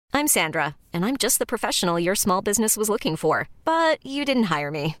I'm Sandra, and I'm just the professional your small business was looking for. But you didn't hire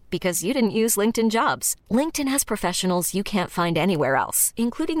me because you didn't use LinkedIn Jobs. LinkedIn has professionals you can't find anywhere else,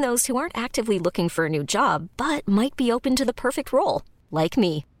 including those who aren't actively looking for a new job, but might be open to the perfect role, like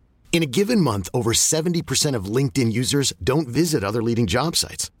me. In a given month, over 70% of LinkedIn users don't visit other leading job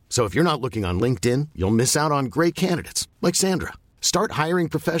sites. So if you're not looking on LinkedIn, you'll miss out on great candidates like Sandra. Start hiring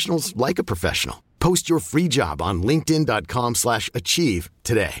professionals like a professional. Post your free job on linkedin.com/achieve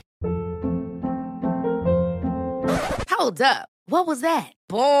today. Hold up. What was that?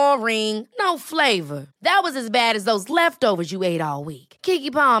 Boring. No flavor. That was as bad as those leftovers you ate all week.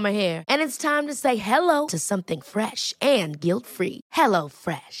 Keke Palmer here, and it's time to say hello to something fresh and guilt-free. Hello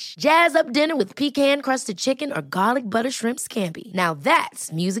Fresh. Jazz up dinner with pecan-crusted chicken or garlic butter shrimp scampi. Now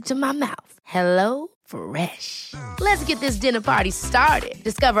that's music to my mouth. Hello Fresh. Let's get this dinner party started.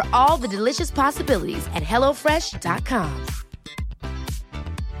 Discover all the delicious possibilities at hellofresh.com.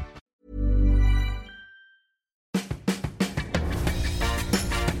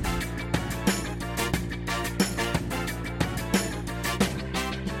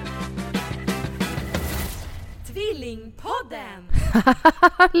 Tvillingpodden!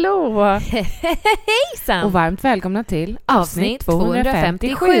 Hallå! Hejsan! Och varmt välkomna till avsnitt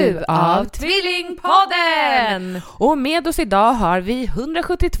 257 av Tvillingpodden! Och med oss idag har vi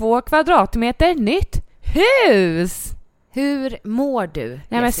 172 kvadratmeter nytt hus! Hur mår du, Nej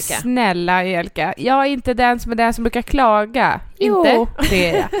men Jessica? snälla Elka, jag är inte den som brukar klaga. Inte? Jo, det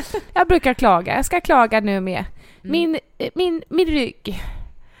är jag. Jag brukar klaga, jag ska klaga nu med. Min rygg,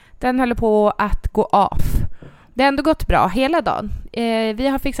 den håller på att gå av. Det har ändå gått bra hela dagen. Vi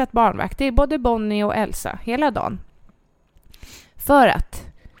har fixat barnvakt. Det är både Bonnie och Elsa hela dagen. För att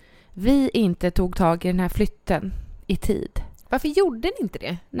vi inte tog tag i den här flytten i tid. Varför gjorde ni inte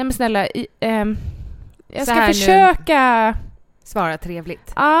det? Nej men snälla, jag Så ska här försöka. Svara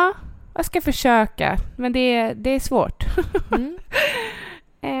trevligt. Ja, jag ska försöka. Men det är svårt.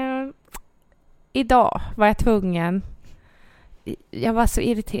 Idag var jag tvungen. Jag var så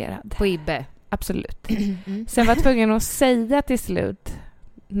irriterad. På Ibbe? Absolut. Sen var jag tvungen att säga till slut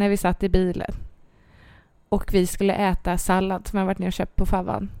när vi satt i bilen och vi skulle äta sallad som jag varit ner och köpt på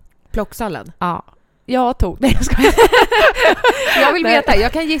Favvan. Plocksallad? Ja. Jag tog det. Jag vill veta,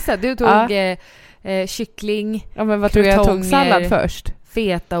 jag kan gissa. Du tog kyckling, ja, men vad tror jag tog sallad först?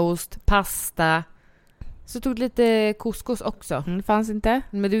 Fetaost, pasta. Så tog lite couscous också. Det fanns inte.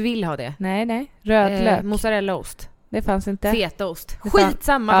 Men du vill ha det? Nej. Rödlök. Mozzarellaost. Det fanns inte. Fetaost.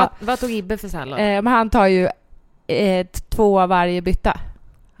 Skitsamma. Ja. Vad tog Ibbe för sallad? Men han tar ju 2 av varje bytta.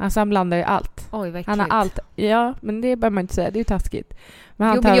 Han blandar ju allt. Oj, vad han har allt. Ja, men det behöver man inte säga. Det är ju taskigt. Men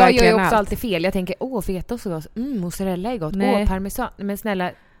han tar men jag gör ju också allt. alltid fel. Jag tänker, fetaost är gott. Mozzarella är gott. Parmesan. Men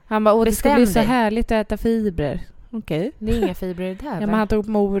snälla, han bara, det ska bli så dig. härligt att äta fibrer. Okej. Det är inga fibrer i det här. Ja, men han tog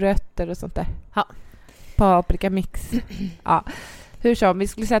morötter och sånt där. Ja. Paprika mix. Ja. Hur som, vi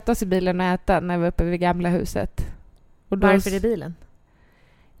skulle sätta oss i bilen och äta när vi var uppe vid gamla huset. Och då, varför i bilen?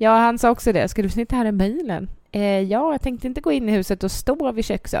 Ja, han sa också det. Ska du sitta här i bilen? Ja, jag tänkte inte gå in i huset och stå vid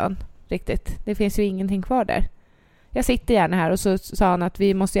köksön riktigt. Det finns ju ingenting kvar där. Jag sitter gärna här. Och så sa han att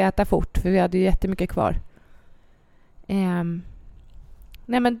vi måste äta fort för vi hade ju jättemycket kvar.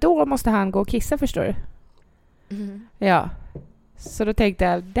 Nej, men då måste han gå och kissa, förstår du? Ja. Så då tänkte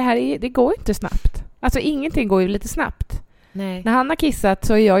jag, det går inte snabbt. Alltså ingenting går ju lite snabbt. Nej. När han har kissat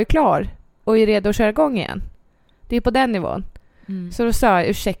så är jag ju klar och är redo att köra igång igen. Det är på den nivån. Så då sa jag,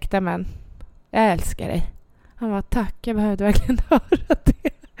 ursäkta men jag älskar dig. Han var tack, jag behövde verkligen höra det.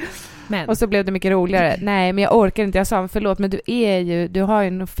 Men. Och så blev det mycket roligare. Nej, men jag orkar inte. Jag sa, förlåt, men du har ju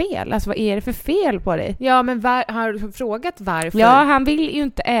något fel. Alltså vad är det för fel på dig? Ja, men har du frågat varför? Ja, han vill ju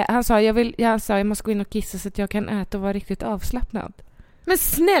inte han sa jag måste gå in och kissa så att jag kan äta och vara riktigt avslappnad. Men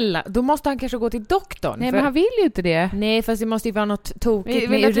snälla, då måste han kanske gå till doktorn. Nej, men han vill ju inte det. Nej, fast det måste ju vara något tokigt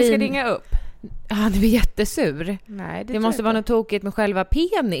med urin. Vill att vi ska ringa upp? Han är jättesur. Nej, det måste vara något tokigt med själva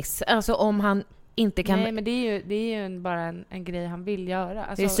penis. Alltså om han inte kan... Nej, men det är ju bara en grej han vill göra.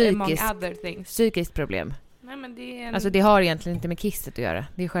 Alltså, det är psykiskt problem. Nej, men det är alltså det har egentligen inte med kisset att göra.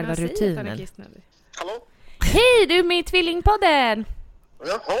 Det är själva rutinen. Hallå? Hej, du är med i Tvillingpodden.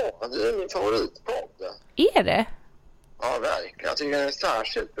 Jaha, det är min favoritpodd. Är det? Ja, verkligen. Jag tycker den är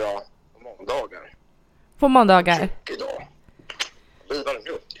särskilt bra på måndagar. På måndagar? Idag. Livar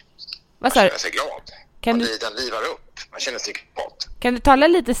den upp. Vad sa du? Jag är så glad. Den livar upp. Man känner sig gott. Kan du tala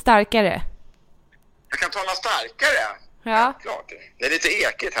lite starkare? Jag kan tala starkare. Ja. Klart. Det är lite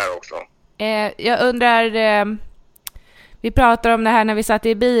ekigt här också. Jag undrar... vi pratade om det här när vi satt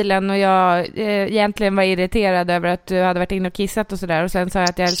i bilen och jag egentligen var irriterad över att du hade varit inne och kissat och sådär. Och sen sa jag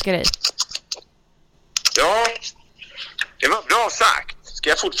att jag älskar dig. Ja, det var bra sagt. Ska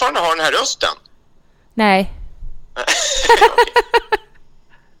jag fortfarande ha den här rösten? Nej.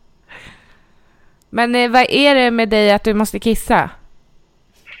 Men vad är det med dig att du måste kissa?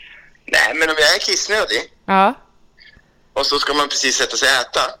 Nej, men om jag är kissnödig. Ja. Och så ska man precis sätta sig och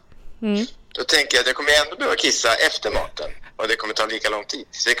äta. Då tänker jag att jag kommer ändå behöva kissa efter maten. Och det kommer ta lika lång tid.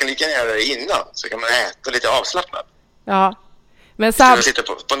 Så jag kan lika gärna göra det innan. Så kan man äta lite avslappnat. Ja. Men man sitter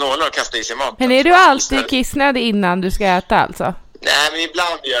på nålar och kasta i sig maten. Men är du alltid kissnödig innan du ska äta alltså? Nej, men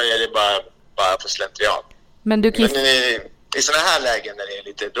ibland gör jag det bara på slentrian. Men du kissar... I sådana här lägen när det är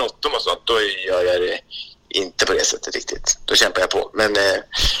lite bråttom och sånt, då gör jag det inte på det sättet riktigt. Då kämpar jag på. Men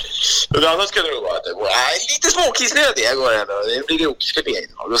annars skulle det vara att det går lite småkissnödig. Jag går ändå. Det blir gropsklipén.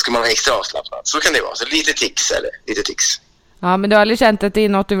 Och då ska man vara extra avslappnad. Så kan det vara. Så lite tics. Ja, men du har aldrig känt att det är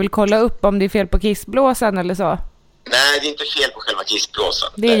något du vill kolla upp om det är fel på kissblåsan eller så? Nej, det är inte fel på själva kissblåsan.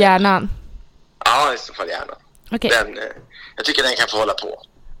 Det är hjärnan? Ja, i så fall hjärnan. Okay. Jag tycker den kan få hålla på.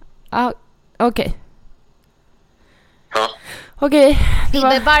 Ja, okej. Ja. Okej.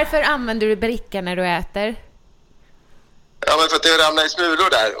 Varför använder du bricka när du äter? Ja, men för att det ramlar i smulor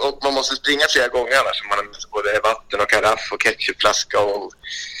där. Och man måste springa flera gånger annars. Man har både vatten och karaff och ketchupflaska och...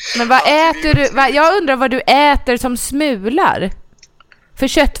 Men vad äter du? Jag undrar vad du äter som smular. För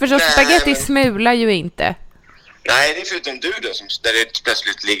köttfärssås och spagetti smular ju inte. Nej, det är förutom du då, där det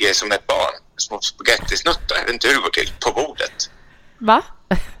plötsligt ligger som ett barn. Små spagettisnuttar. Jag vet inte hur det går till. På bordet. Va?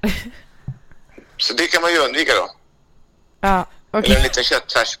 Så det kan man ju undvika då. Ja, okej. Eller en liten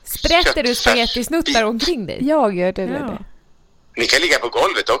köttfärs. Sprätter du spagettisnuttar omkring dig? Jag gör det. Ja. Ni kan ligga på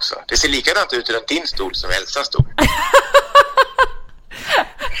golvet också. Det ser likadant ut runt din stol som Elsas stol.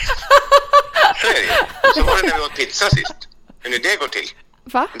 Så är det. Så var det när vi åt pizza sist. Hur det går till.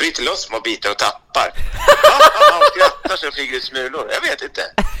 Va? Bryter loss små bitar och tappar. Man skrattar så flyger ut smulor. Jag vet inte.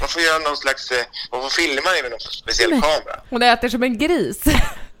 Man får göra någon slags... Man får filma det med någon speciell kamera. Hon äter som en gris.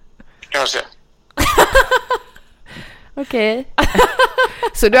 Kanske. Okej.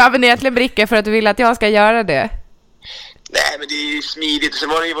 Så du använder egentligen bricka för att du vill att jag ska göra det? Nej, men det är ju smidigt. Så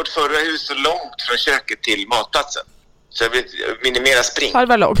var det i vårt förra hus så långt från köket till matplatsen. Så jag vill minimera spring. Ja, det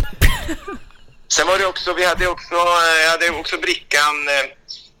var långt. Sen var det också, jag hade också brickan,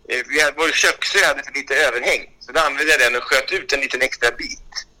 vår köksö hade för lite överhäng. Så då använde jag den och sköt ut en liten extra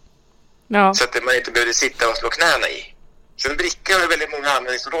bit. Ja. Så att man inte behövde sitta och slå knäna i. Så en bricka har väldigt många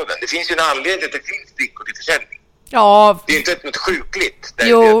användningsområden. Det finns ju en anledning att det finns brickor till försäljning. Ja. Det är inte något sjukligt.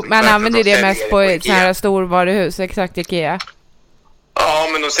 Jo, man använder det mest på ett sånt här storvaruhus, exakt Ikea. Ja,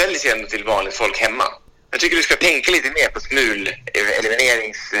 men de säljs ju ändå till vanligt folk hemma. Jag tycker du ska tänka lite mer på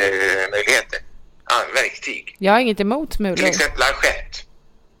smulelimineringsmöjligheter. Verktyg. Jag har inget emot smulor. Till exempel assiett.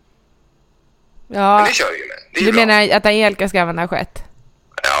 Ja. Men det kör ju med. Det är du bra. menar att Angelica ska använda assiett?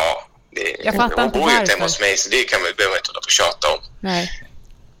 Ja. Jag fattar inte bor ju inte varför. hos mig, så det behöver man inte hålla på och tjata om. Nej.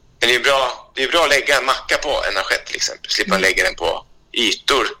 Men det är bra att lägga en macka på en assiett till exempel. Slipper man lägga den på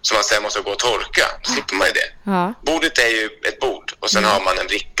ytor som man sen måste gå och torka. Då slipper man ju det. Ja. Bordet är ju ett bord. Och sen har man en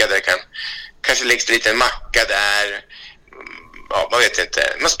bricka där kanske läggs det lite en macka där. Ja, man vet inte.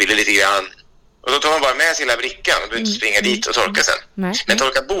 Man spiller lite grann. Och då tar man bara med sin lilla bricka och behöver inte springa dit och torka sen. Nej. Men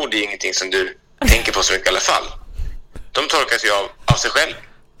torka bord är ingenting som du tänker på så mycket i alla fall. De torkas ju av sig själv.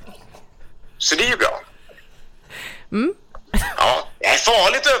 Så det är ju bra. Ja, det är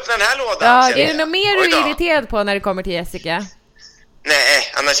farligt att öppna den här lådan. Ja, är det något mer du är irriterad på när det kommer till Jessica?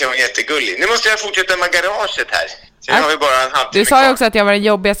 Nej, annars är hon jättegullig. Nu måste jag fortsätta med garaget här. Så jag har ju bara en halvtimme Du sa ju kvar. också att jag var den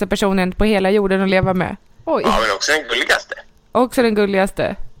jobbigaste personen på hela jorden att leva med. Oj. Ja, men också den gulligaste. Också den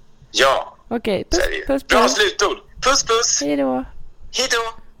gulligaste. Ja, Okej, så puss, är det ju. puss, Bra puss. slutord. Puss, puss. Hej då. Hej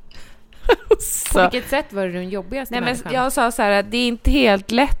då. På vilket sätt var du den jobbigaste Nej, men människan? jag sa så här att det är inte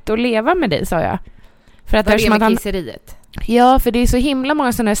helt lätt att leva med dig, sa jag. För att Var det eftersom med att kisseriet? Ja, för det är så himla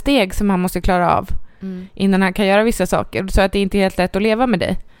många sådana här steg som han måste klara av innan han kan göra vissa saker. Så att det är inte helt lätt att leva med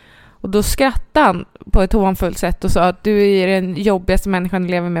dig. Och då skrattade han på ett hånfullt sätt och sa att du är den jobbigaste människan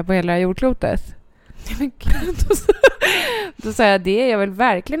att leva med på hela jordklotet. Då sa jag, det är jag väl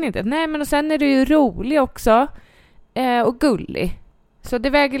verkligen inte. Nej, men och sen är du ju rolig också. Och gullig. Så det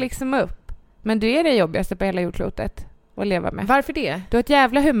väger liksom upp. Men du är det jobbigaste på hela jordklotet att leva med. Varför det? Du har ett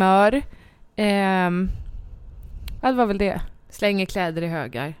jävla humör. Ja, det var väl det. Slänger kläder i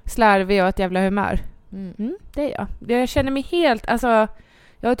högar. Slarvig och ett jävla humör. Det är jag. Jag känner mig helt... Alltså,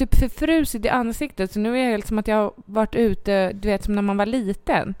 jag har typ förfrusit i ansiktet. Så nu är jag helt som att jag har varit ute... Du vet, som när man var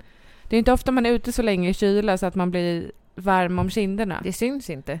liten. Det är inte ofta man är ute så länge i kyla så att man blir varm om kinderna. Det syns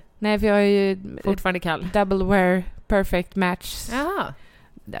inte. Nej, för jag är ju... Fortfarande kall. Double wear perfect match. Jaha.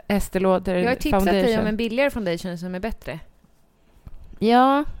 Estée Lauder Jag har tipsat foundation. dig om en billigare foundation som är bättre.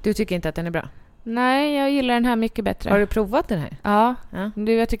 Ja. Du tycker inte att den är bra? Nej, jag gillar den här mycket bättre. Har du provat den här? Ja. Ja.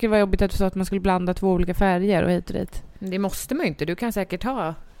 Jag tycker det var jobbigt att du sa att man skulle blanda 2 olika färger och hit och dit. Det måste man ju inte. Du kan säkert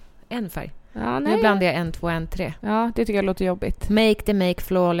ha en färg. Ja, Nu blandar jag 1, 2, 1, 3. Ja, det tycker jag låter jobbigt. Make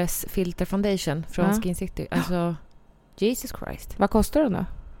Flawless Filter Foundation från Skin City. Alltså, Jesus Christ. Vad kostar den då?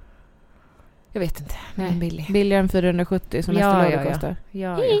 Jag vet inte. Men billig. Billigare än 470 som nästa låda kostar.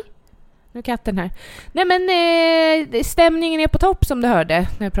 Ja. Nu är katten här. Nej men stämningen är på topp som du hörde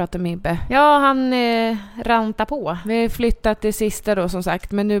när jag pratade med Ibbe. Ja, han rantar på. Vi har flyttat det sista då som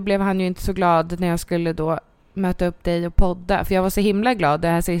sagt. Men nu blev han ju inte så glad när jag skulle då möta upp dig och podda. För jag var så himla glad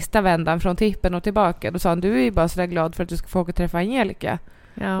den här sista vändan från tippen och tillbaka. Då sa han, du är ju bara så där glad för att du ska få åka och träffa Angelica.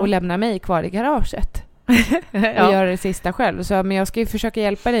 Ja. Och lämna mig kvar i garaget. Och göra det sista själv. Så men jag ska ju försöka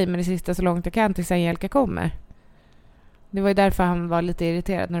hjälpa dig med det sista så långt jag kan tills Angelica kommer. Det var ju därför han var lite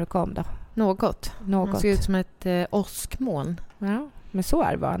irriterad när du kom då. Något. Han ser ut som ett åskmoln. Ja, men så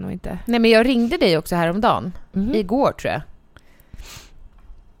är det var han nog inte. Nej, men jag ringde dig också häromdagen. Igår tror jag.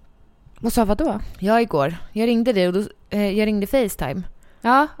 Och sa vad då? Ja, igår. Jag ringde dig och då, jag ringde FaceTime.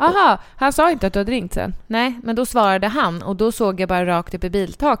 Ja, aha. Han sa inte att du hade ringt sen. Nej, men då svarade han och då såg jag bara rakt upp i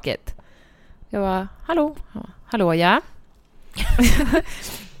biltaket. Jag var, hallå? Hallå, ja.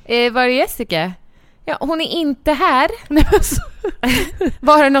 Var är Jessica? Ja, hon är inte här.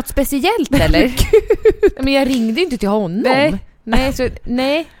 Var det något speciellt eller? Men jag ringde inte till honom.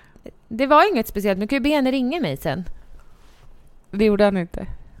 Nej, det var inget speciellt. Men kan ju be henne ringa mig sen. Det gjorde han inte.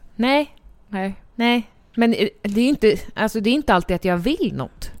 Nej. Men det är inte alltid att jag vill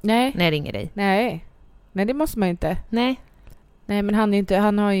något. Nej. När jag ringer dig. Nej, det måste man inte. Nej, men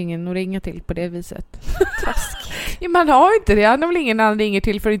han har ju ingen att ringa till på det viset. Ja, man har inte det. Han har väl ingen han ringer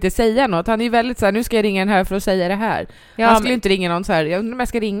till för att inte säga något. Han är ju väldigt så här, nu ska jag ringa den här för att säga det här. Ja, han skulle inte ringa någon så här, jag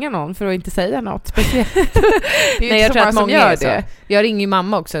ska ringa någon för att inte säga något speciellt. Nej, jag tror att många gör det. Jag ringer ju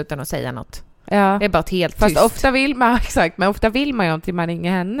mamma också utan att säga något. Ja. Det är bara helt tyst. Fast ofta vill man, exakt, men ofta vill man ju inte man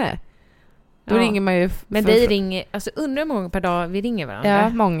ringer henne. Då ringer man ju... Men det ringer, alltså undrar hur många per dag vi ringer varandra. Ja,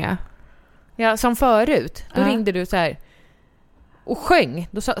 många. Ja, som förut. Då ringde du så här och sjöng.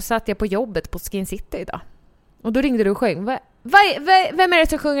 Då satt jag på jobbet på Skin City idag. Och då ringde du och sjöng. Vem är det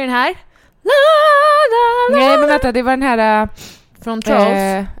som sjunger den här? Nej, men vänta, det var den här... från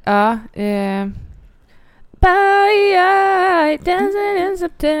Trolls.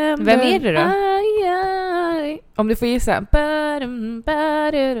 Vem är det då? Om du får gissa.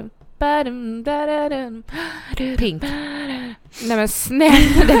 Pink. Nej men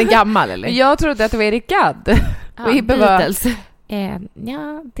snälla. Den är gammal eller? Jag trodde att det var Eric Gadd. Och Beatles.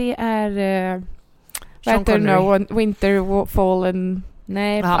 Ja, det är... vad heter den? Winter, Fall and...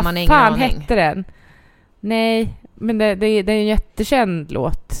 Nej, vad fan hette den? Nej, men det är en jättekänd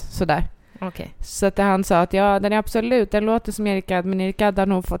låt. Sådär. Okay. Så att han sa att den är absolut, den låter som Eric Gadd, men Eric Gadd har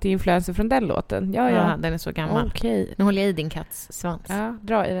nog fått influenser från den låten. Ja. Den är så gammal. Okay. Nu håller jag i din katts svans. Ja,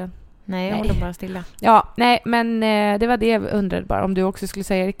 dra i den. Nej, jag håller bara stilla. Ja, nej, men det var det jag undrade bara, om du också skulle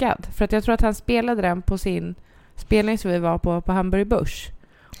säga Eric Gadd. För att jag tror att han spelade den på sin spelning som vi var på Hamburg Bush.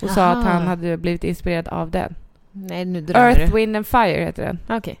 Och sa att han hade blivit inspirerad av den. Nej, nu drömmer Earth, Wind and Fire heter den.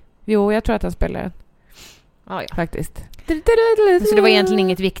 Okej. Okay. Jo, jag tror att han spelade den. Ja. Faktiskt. Så det var egentligen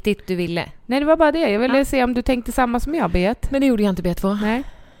inget viktigt du ville? Nej, det var bara det. Jag ville se om du tänkte samma som jag, B1. Men det gjorde jag inte, B2. Nej.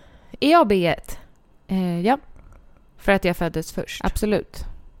 Är jag B1? Ja. För att jag föddes först? Absolut.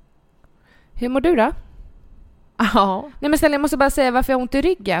 Hur mår du då? Ja. Nej, men snälla, jag måste bara säga varför jag har ont i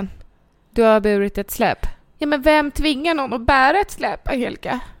ryggen. Du har burit ett släp. Ja, men vem tvingar någon att bära ett släp,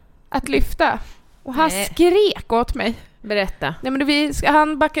 Angelica? Att lyfta. Och han skrek åt mig. Berätta. Nej, men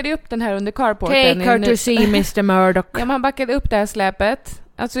han backade upp den här under carporten. Take her to see Mr. Murdoch. Ja, men han backade upp det här släpet.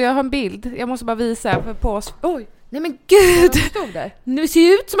 Alltså, jag har en bild. Jag måste bara visa för på. Oj. Nej, men gud. Där. Nu ser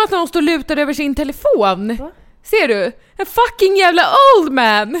det ut som att någon står lutad över sin telefon. Va? Ser du? En fucking jävla old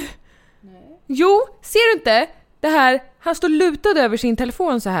man. Nej. Jo, ser du inte? Det här, han står lutad över sin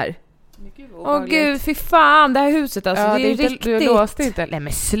telefon så här. Åh gud, fy fan, det här huset alltså, ja, det är riktigt... Du låste inte. Nej,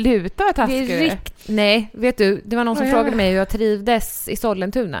 men sluta vad taskig du är. Nej, vet du, det var någon som frågade mig hur jag trivdes i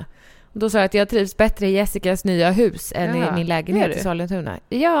Sollentuna. Och då sa jag att jag trivs bättre i Jessicas nya hus än i min lägenhet i Sollentuna.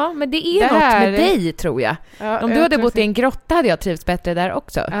 Ja, men det är något med dig, tror jag. Ja, om du hade bott i en grotta hade jag trivts bättre där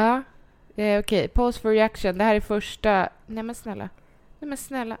också. Ja, okej. Pause for reaction. Det här är första... Nej, men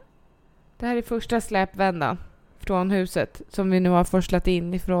snälla. Det här är första släpvändan från huset som vi nu har forslat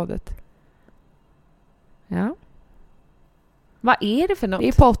in i förrådet. Ja. Vad är det för något? Det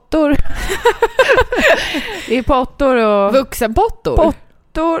är pottor. Det är pottor och... Vuxenpottor?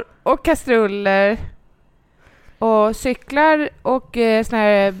 Pottor och kastruller. Och cyklar och såna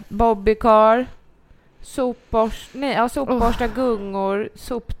här bobbycar. sopborstar, gungor,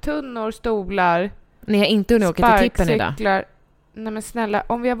 soptunnor, stolar, Ni har inte hunnit åka till tippen idag? sparkcyklar. Nej men snälla,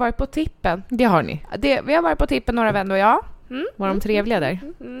 om vi har varit på tippen. Det har ni. Vi har varit på tippen några vändor, ja. Var de trevliga där?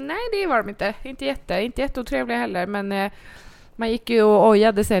 Nej, det var de inte. Inte jätteotrevliga heller, men man gick ju och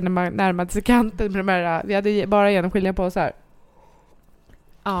ojade sig när man närmade sig kanten med de här. Vi hade bara genomskinliga påsar.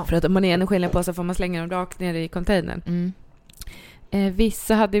 Ja. För att om man är genomskinliga påsar får man slänga dem rakt ner i containern.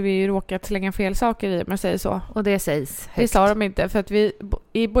 Vissa hade vi ju råkat slänga fel saker i, om man säger så. Och det sägs högt. Det sa de inte, för att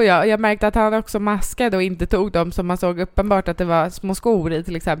jag märkte att han också maskade och inte tog dem, som man såg uppenbart att det var små skor i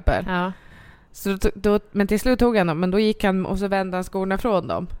till exempel. Ja. Så men till slut tog han dem, men då gick han och så vände han skorna från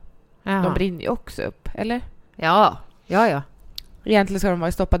dem. Jaha. De brinner ju också upp, eller? Ja. Egentligen ska de vara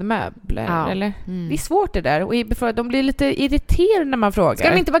i stoppade möbler, Ja. eller? Det är svårt det där. Och de blir lite irriterade när man frågar. Ska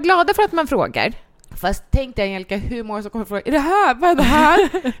de inte vara glada för att man frågar? Fast tänk dig, Angelica, hur många som kommer fråga, är det här? Vad är det här?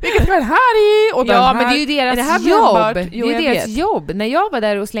 Vilket ska den här i? Och Ja, här? men det är ju Är det deras här jobb. brännbart? Jo, Det är jag deras vet. jobb. När jag var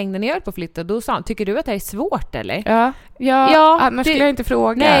där och slängde ner på flytten, då sa han, tycker du att det här är svårt eller? Ja, annars skulle jag inte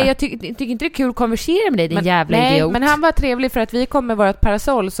fråga. Nej, jag tycker inte det är kul att konversera med dig, din jävla idiot. Men han var trevlig för att vi kom med vårt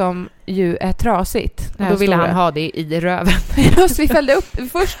parasoll som ju är trasigt. Och då ville han ha det i röven. Just, vi fällde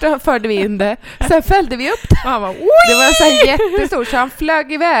upp. Först förde vi in det, sen fällde vi upp det. Han bara, Det var så här jättestort, så han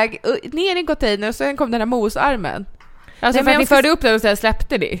flög iväg ner i containern och sen kom den här mosarmen. alltså för att ni förde upp den och sen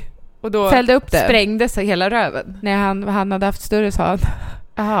släppte ni. Och då Fällde upp det. sprängdes hela röven. Nej, han hade haft större, sa han.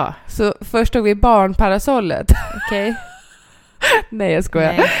 Jaha, Så först tog vi barnparasollet. okej. Nej, jag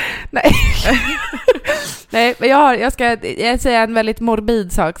skojar. Nej. Nej. Nej, men jag ska säga en väldigt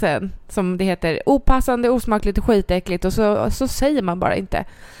morbid sak sen. Som det heter, opassande, osmakligt och skitäckligt. Och så säger man bara inte.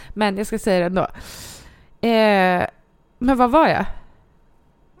 Men jag ska säga det ändå. Men vad var jag?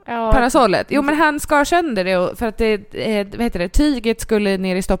 Ja. Parasollet. Jo, men han skar sönder det för att tyget skulle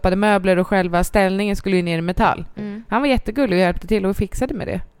ner i stoppade möbler och själva ställningen skulle ju ner i metall. Han var jättegullig och hjälpte till och fixade med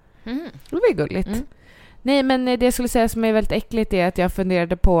det. Det var ju gulligt. Nej, men det jag skulle säga som är väldigt äckligt är att jag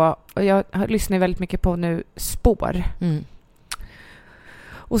funderade på, och jag lyssnar väldigt mycket på nu, spår.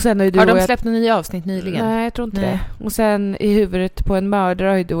 Och sen har de släppt en ny avsnitt nyligen? Nej, jag tror inte det. Och sen i huvudet på en mördare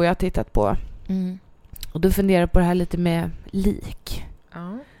har ju du och jag tittat på. Och du funderar på det här lite med lik.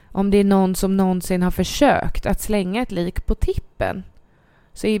 Ja. Om det är någon som någonsin har försökt att slänga ett lik på tippen.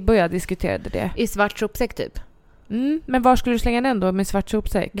 Så i början diskuterade det. I svart sopsäck typ? Men var skulle du slänga den då med svart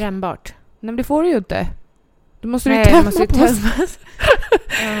sopsäck? Brännbart. Nej, men det får du ju inte. Du måste ju tömmas.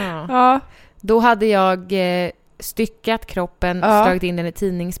 Ja. Då hade jag styckat kroppen, slagit in den i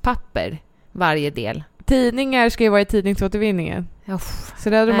tidningspapper varje del. Tidningar ska ju vara i tidningsåtervinningen. Så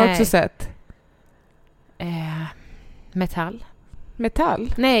det hade de också sett.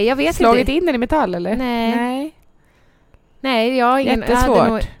 Metall? Nej, jag vet Slagit inte. in den i metall, eller? Nej, jag har ingen...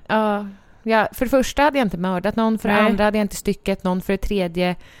 Jättesvårt. För det första hade jag inte mördat någon. För det andra hade jag inte styckat någon. För det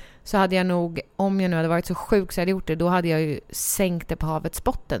tredje så hade jag nog, om jag nu hade varit så sjuk så hade jag gjort det, då hade jag ju sänkt det på havets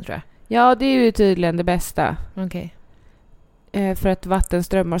botten, tror jag. Ja, det är ju tydligen det bästa. Okej. För att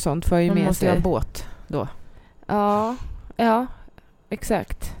vattenströmmar och sånt får ju Man med måste sig. ha en båt då. Ja,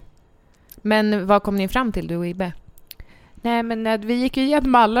 exakt. Men vad kom ni fram till, du och Ibbe? Nej, men vi gick ju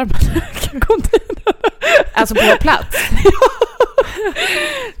igenom alla de här containrarna. Alltså på plats?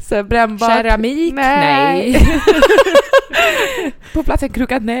 Så brännbart. Keramik? Nej. På plats en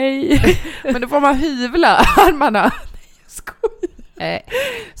kruka? Nej. Men då får man hyvla armarna. Skoj.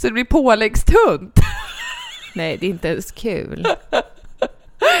 Så det blir påläggstunt. Nej, det är inte ens kul.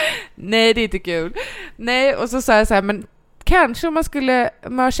 Nej, det är inte kul. Nej, och så sa jag så här, men kanske om man skulle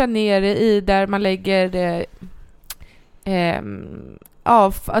mörsa ner det i där man lägger det,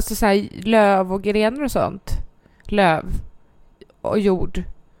 alltså så här löv och grenar och sånt. Löv och jord.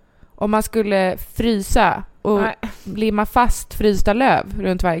 Om man skulle frysa och limma fast frysta löv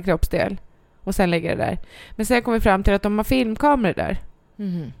runt varje kroppsdel och sen lägga det där. Men sen kom vi fram till att de har filmkameror där.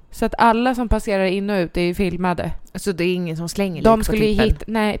 Så att alla som passerar in och ut är ju filmade. Så det är ingen som slänger de skulle ju hitta.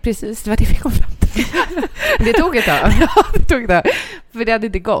 Nej, precis. Det var det vi kom fram till. Det tog ett tag. Ja, det tog ett tag. För det hade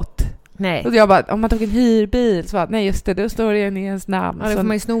inte gått. Nej. Och jag bara, om man tog en hyrbil så var nej just det, då står det i ens namn. Ja, då får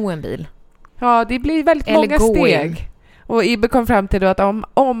man ju sno en bil. Ja, det blir väldigt många steg. Och Ibbe kom fram till då att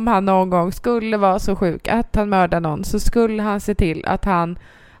om han någon gång skulle vara så sjuk att han mördar någon, så skulle han se till att han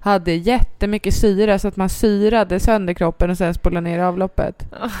hade jättemycket syra så att man syrade sönder kroppen och sen spolade ner avloppet.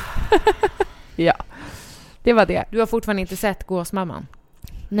 Ja, det var det. Du har fortfarande inte sett Gåsmamman?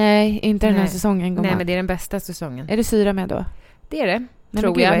 Nej, inte den här säsongen. Nej, men det är den bästa säsongen. Är det syra med då? Det är det, nej,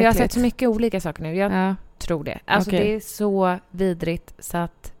 tror jag. Vi har sett så mycket olika saker nu. Jag ja. tror det. Alltså det är så vidrigt så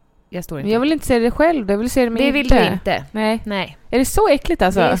att Jag står inte. Men jag vill inte se det själv, jag vill se det med Det vill du inte. Nej. Är det så äckligt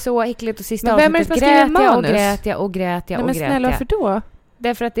alltså? Det är så äckligt och sista Men vem är det avsnittet som har skrivit grät manus? jag. Men snälla, varför då?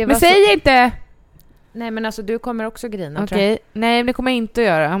 Därför att det var Men säg inte! Nej, men alltså du kommer också grina, tror Okej, jag. nej men det kommer jag inte att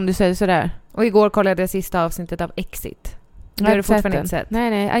göra om du säger sådär. Och igår kollade jag sista avsnittet av Exit. Det har du fortfarande inte sett.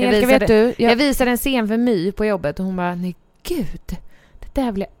 Nej, Angelica, vet du? Jag visade en scen för My på jobbet och hon bara, nej gud, det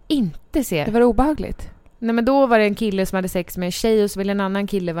där vill jag inte se. Det var obehagligt. Nej, men då var det en kille som hade sex med en tjej och så ville en annan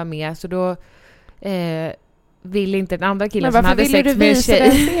kille vara med, så då ville inte den andra killen som hade sex med en tjej. Varför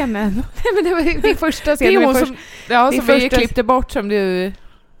ville du visa den scenen? Nej, men det var det första scenen. Det är hon som, ja, som vi första... klippte bort som du...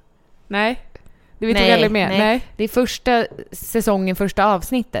 Nej. Vi tog aldrig med. Nej. Det är första säsongen, första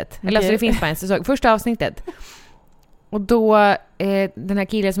avsnittet. Eller alltså det finns bara en säsong. Första avsnittet. Och då den här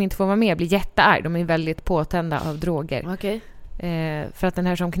killen som inte får vara med blir jättearg. De är väldigt påtända av droger. Okej. För att den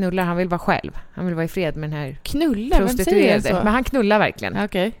här som knullar, han vill vara själv. Han vill vara i fred med den här Knulla? prostituerade. Vem säger så? Men han knullar verkligen.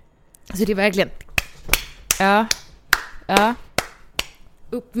 Okej. Så det är verkligen Ja.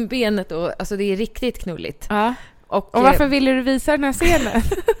 upp med benet och alltså det är riktigt knulligt. Ja. Och varför ville du visa den här scenen?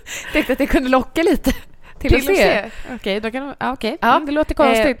 tänkte att det kunde locka lite till att se. Okej, då kan okej. Ja. Det låter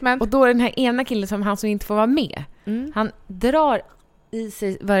konstigt, men... Och då är den här ena killen som han som inte får vara med. Han drar i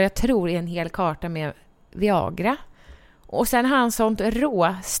sig vad jag tror är en hel karta med Viagra. Och sen har han sånt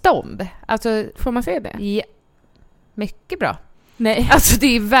råstånd. Alltså, får man se det? Ja, mycket bra. Nej. Alltså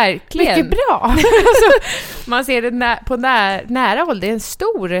det är verkligen... Mycket bra! Alltså, man ser det på nära håll. Det är en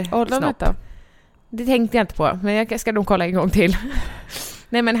stor snopp. Då? Det tänkte jag inte på. Men jag ska nog kolla en gång till.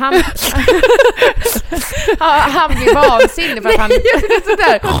 Nej, men han... han blir vansinnig för att han...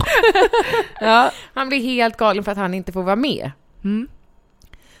 sådär. Ja, han blir helt galen för att han inte får vara med.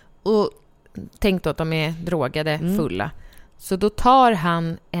 Och tänk då att de är drogade, fulla. Så då tar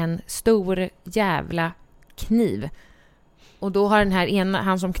han en stor jävla kniv. Och då har den här ena,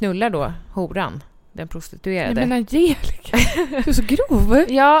 han som knullar då, horan, den prostituerade. Men Angelica, du är så grov.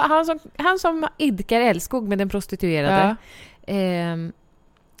 Ja, han som idkar älskog med den prostituerade. Ja.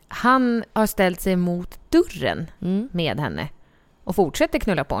 Han har ställt sig mot dörren med henne. Och fortsätter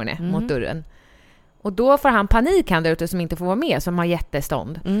knulla på henne mot dörren. Och då får han panik, han där ute som inte får vara med, som har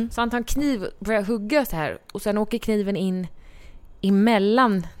jättestånd. Så han tar en kniv och börjar hugga så här. Och sen åker kniven in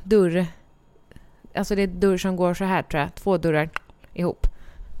emellan dörr. Alltså det är dörr som går så här, tror jag. 2 dörrar ihop.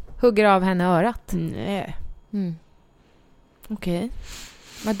 Hugger av henne örat. Nej. Okej.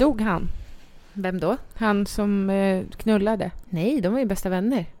 Vad dog han? Vem då? Han som knullade. Nej, de var ju bästa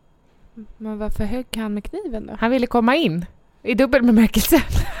vänner. Men varför högg han med kniven då? Han ville komma in. I dubbel bemärkelse.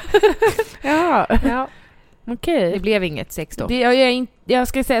 Ja. Okej. Det blev inget sex då. Jag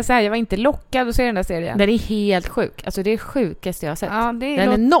ska säga så här, jag var inte lockad att se den där serien. Den är helt sjuk. Alltså det är sjukaste jag har sett. Ja, den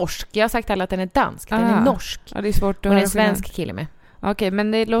är norsk. Jag har sagt alla att den är dansk. Den är norsk. Ja, det är svårt att höra. Och en svensk kille med. Okej,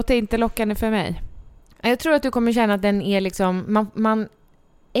 men det låter inte lockande för mig. Jag tror att du kommer känna att den är liksom... Man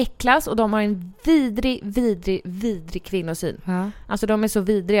äcklas och de har en vidrig kvinnosyn. Ja. Alltså de är så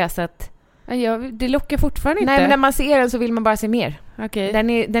vidriga så att... det lockar fortfarande inte. Nej, men när man ser den så vill man bara se mer. Okay.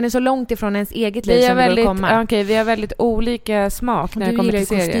 Den är så långt ifrån ens eget liv som det går komma. Okej, vi har väldigt olika smak när det kommer till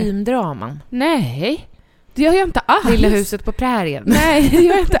serier. Du gillar kostymdraman. Nej, det gör jag inte alls. Lilla huset på prärien. Nej, det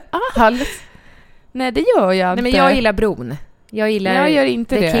gör jag inte alls. Nej, det gör jag inte. Nej, men jag gillar Bron. Jag gör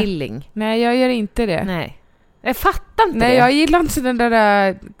inte The Killing. Nej, jag gör inte det. Nej. Jag fattar inte det. Nej, jag gillar inte den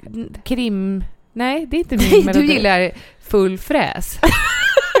där krim... Nej, det är inte min melodi. Du gillar Full fräs.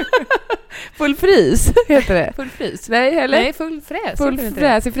 Full frys heter det. Full frys. Nej, eller? Nej, full fräs. Full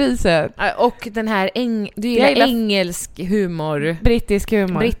fräs i frysen. Och den här du gillar engelsk humor. Brittisk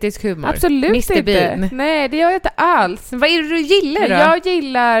humor. Absolut Mr. inte. Bean. Nej, det gör jag inte alls. Men vad är det du gillar då?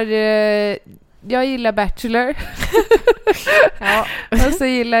 Jag gillar Bachelor. Ja. Och så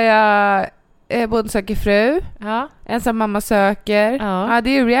gillar jag Bonde söker fru. Ja. Ensam mamma söker. Ja. Ja, det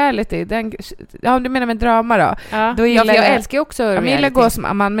är ju reality. Om du menar med drama då. Ja. Då gillar jag älskar ju också reality. Jag gillar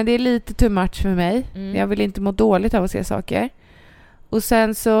Gåsmamman, men det är lite too much för mig. Jag vill inte må dåligt av att se saker. Och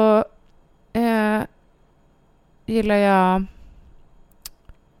sen så gillar jag...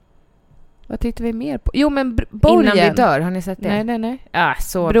 Vad tyckte vi mer på? Jo, men Borgen. Innan vi dör, har ni sett det? Nej. Ja,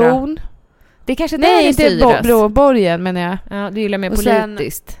 så Bron. Bra. Det är kanske nej, inte Borgen, men jag. Ja, du gillar mer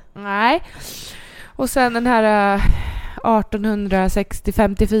politiskt. Nej. Och sen den här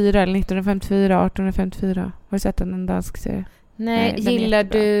 1854 eller 1854. Har du sett en dansk serie? Nej, gillar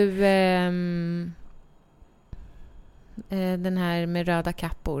du den här med röda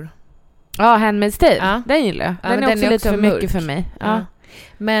kappor? Ja, Handmaid's Tale. Ja. Den gillar jag. Den är också lite för mycket för mig. Ja.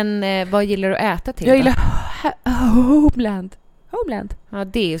 Men vad gillar du att äta till? Jag gillar Homeland. Ja,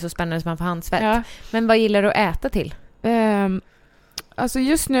 det är ju så spännande som man får handsvett. Ja. Men vad gillar du att äta till? Alltså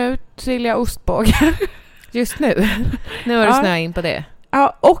just nu så gillar jag ostbågar. Just nu? Nu har du snöat in på det.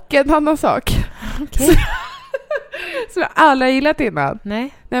 Ja, och en annan sak. Okay. Som alla har gillat innan.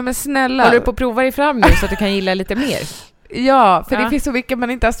 Nej men snälla. Håller du på att prova dig fram nu så att du kan gilla lite mer? Ja, för det finns så mycket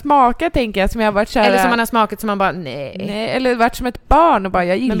man inte har smakat, tänker jag, som jag har varit så här. Eller som man har smakat som man bara, nej. Eller varit som ett barn och bara,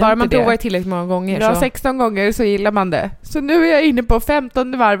 jag gillar inte det. Men bara man provar tillräckligt många gånger. Ja, 16 gånger så gillar man det. Så nu är jag inne på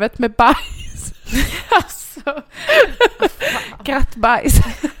 15:e varvet med bajs. Alltså. Kattbajs.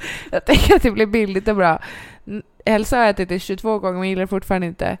 Jag tänker att det blir billigt och bra. Elsa har ätit det 22 gånger, men gillar det fortfarande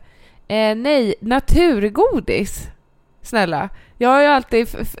inte. Nej, naturgodis. Snälla. Jag har ju alltid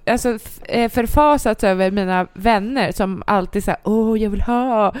förfasats över mina vänner som alltid säger, jag vill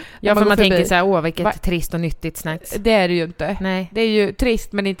ha. Ja, för man tänker så här, vilket trist och nyttigt snacks. Det är det ju inte. Nej. Det är ju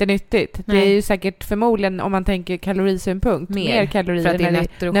trist men inte nyttigt. Nej. Det är ju säkert förmodligen, om man tänker kalorisynpunkt, mer kalorier. För att det är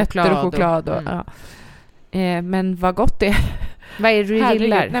nötter och choklad. Men vad gott det är. Vad är det du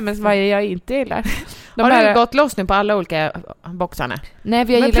gillar? Nej, men vad är jag inte gillar? Har du gått loss nu på alla olika boxarna? Nej,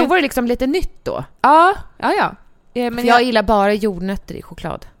 men provar du liksom lite nytt då? Ja. Men jag gillar bara jordnötter i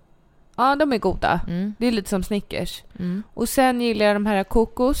choklad. Ja, de är goda. Det är lite som Snickers. Och sen gillar jag de här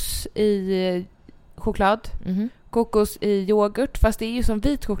kokos i choklad. Kokos i yoghurt. Fast det är ju som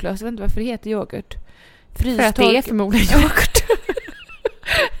vit choklad, så jag vet inte varför det heter yoghurt. För att det är förmodligen yoghurt.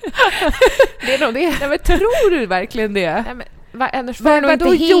 Det är nog det. Nej, men tror du verkligen det? Nej, men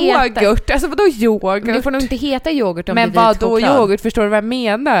vadå yoghurt? Alltså vadå yoghurt? Det får nog inte heta yoghurt om men det är vit choklad. Men vadå yoghurt? Förstår du vad jag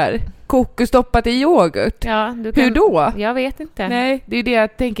menar? Kokos stoppat i yoghurt. Ja, hur då? Jag vet inte. Nej, det är det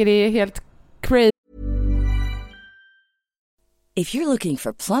jag tänker, det är helt crazy. If you're looking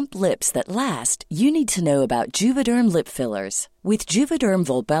for plump lips that last, you need to know about Juvederm lip fillers. With Juvederm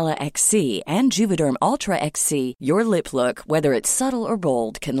Volbella XC and Juvederm Ultra XC, your lip look, whether it's subtle or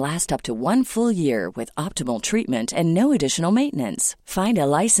bold, can last up to 1 full year with optimal treatment and no additional maintenance. Find a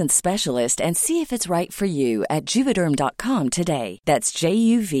licensed specialist and see if it's right for you at Juvederm.com today. That's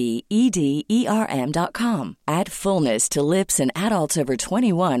JUVEDERM.com. Add fullness to lips in adults over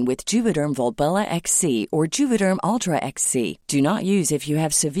 21 with Juvederm Volbella XC or Juvederm Ultra XC. Do not use if you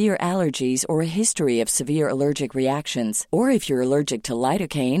have severe allergies or a history of severe allergic reactions, or if you're allergic to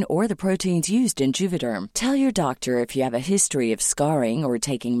lidocaine or the proteins used in Juvederm. Tell your doctor if you have a history of scarring or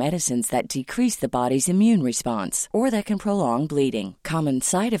taking medicines that decrease the body's immune response or that can prolong bleeding. Common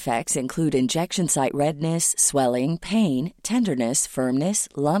side effects include injection site redness, swelling, pain, tenderness, firmness,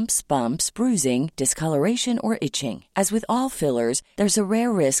 lumps, bumps, bruising, discoloration, or itching. As with all fillers, there's a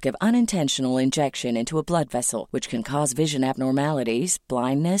rare risk of unintentional injection into a blood vessel, which can cause vision abnormalities,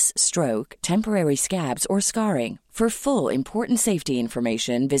 blindness, stroke, temporary scabs, or scarring. For full important safety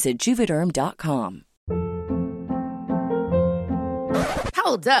information, visit Juvederm.com.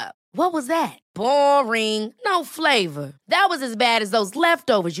 Hold up. What was that? Boring. No flavor. That was as bad as those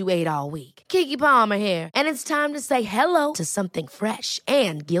leftovers you ate all week. Keke Palmer here, and it's time to say hello to something fresh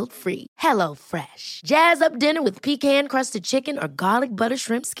and guilt-free. Hello Fresh. Jazz up dinner with pecan-crusted chicken or garlic butter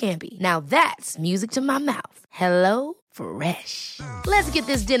shrimp scampi. Now that's music to my mouth. Hello Fresh. Let's get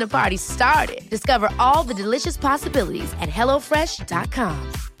this dinner party started. Discover all the delicious possibilities at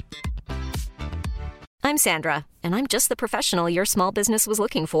HelloFresh.com. I'm Sandra, and I'm just the professional your small business was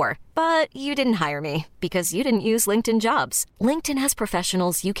looking for. But you didn't hire me because you didn't use LinkedIn Jobs. LinkedIn has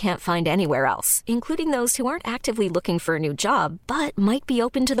professionals you can't find anywhere else, including those who aren't actively looking for a new job, but might be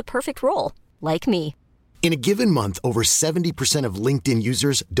open to the perfect role, like me. In a given month, over 70% of LinkedIn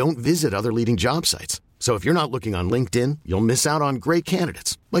users don't visit other leading job sites. So if you're not looking on LinkedIn, you'll miss out on great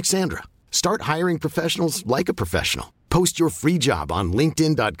candidates like Sandra. Start hiring professionals like a professional. Post your free job on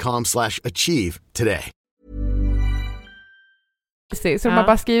linkedin.com/achieve today. Så de har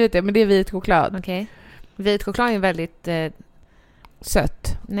bara skrivit det, men det är vit choklad. Okej. Vit choklad är väldigt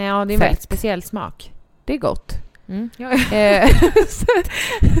sött. Nej, ja, det är en väldigt speciell smak. Det är gott. Ja.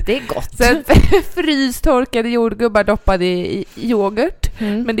 Det är gott. Sen frystorkade jordgubbar doppade i yoghurt.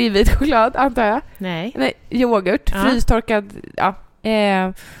 Men det är vit choklad, antar jag. Nej, yoghurt. Ja. Frystorkad, ja.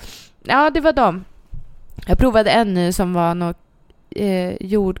 Ja, det var dem. Jag provade en nu som var något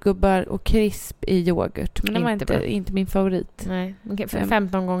jordgubbar och krisp i yoghurt. Men det var inte min favorit. Nej, okej, för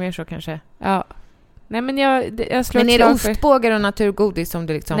 15 gånger så kanske. Ja. Nej, men jag slår. Men är det ostbågar och naturgodis som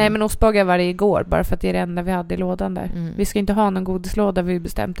du liksom... Nej, men ostbågar var det igår, bara för att det är det enda vi hade i lådan där. Vi ska inte ha någon godislåda, vi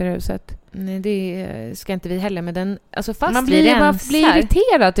bestämt i huset. Nej, det ska inte vi heller, men den... Alltså fast man blir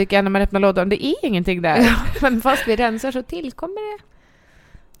irriterad, tycker jag, när man öppnar lådan. Det är ingenting där. Ja, men fast vi rensar så tillkommer det.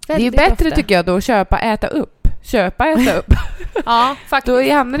 Det är ju bättre ofta, tycker jag, då att äta upp. Ja, faktiskt.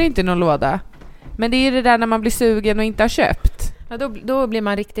 Då hamnar det inte i någon låda. Men det är det där när man blir sugen och inte har köpt. Ja, då blir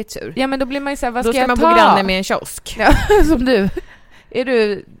man riktigt sur. Ja, men då blir man ju så här, vad ska jag ta? Då ska man bo granne med en kiosk. Ja, som du. Är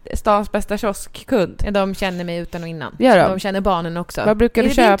du stans bästa kioskkund? De känner mig utan och innan. Gör de? De känner barnen också. Vad brukar du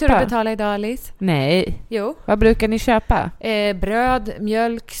köpa? Är det din tur att betala idag, Alice? Nej. Jo. Vad brukar ni köpa? Bröd,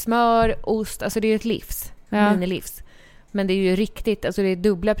 mjölk, smör, ost. Alltså det är ett livs. Ja. Minilivs. Men det är ju riktigt, alltså det är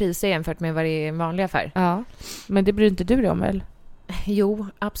dubbla priser jämfört med vad det är i en vanlig affär. Ja. Men det bryr inte du dig om väl? Jo,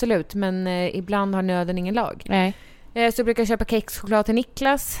 absolut. Men ibland har nöden ingen lag. Nej. Så brukar jag köpa kexchoklad till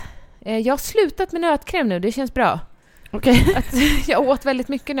Niklas. Jag har slutat med nötkräm nu, det känns bra. Okej. Jag åt väldigt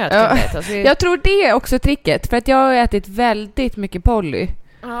mycket nötkräm. Ja. Alltså, Jag tror det är också tricket. För att jag har ätit väldigt mycket Polly.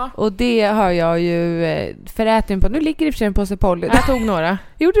 Ja. Och det har jag ju förätit på. Nu ligger det i och för sig en påse Polly. Jag tog några.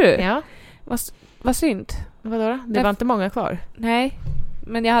 Gjorde du? Ja. Vad synd. Vadå då? Det var inte många kvar. Nej.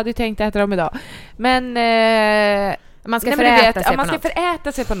 Men jag hade ju tänkt äta dem idag. Men man ska föräta sig man på ska något.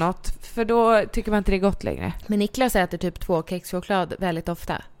 föräta sig på något. För då tycker man inte det är gott längre. Men Niklas äter typ 2 kexchoklad väldigt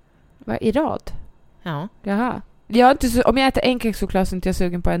ofta. Vad, i rad? Ja. Jaha. Jag är inte om jag äter en kexchoklad så är inte jag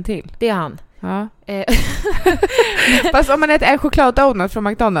sugen på en till. Det är han. Ja. Fast om man äter en chokladdonut från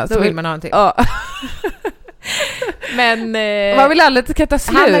McDonald's då vill man ha en till. Ja. Men man vill aldrig ska ta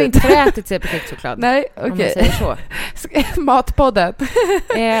slut. Han har inte förätit sig på kexchoklad. Nej, okej. Om man säger så. Matpodden.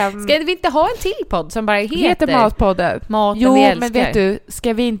 Ska vi inte ha en till podd som bara heter Matpodden? Maten jo, vi älskar. men vet du,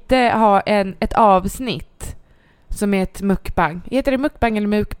 ska vi inte ha ett avsnitt som är ett mukbang? Heter det mukbang eller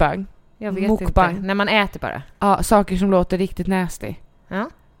mukbang? Jag vet mukbang. inte. När man äter bara. Ja, saker som låter riktigt nasty. Ja.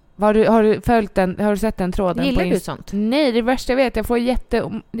 Har du följt den? Har du sett den tråden? Gillar på du sånt? Nej, det värsta jag vet.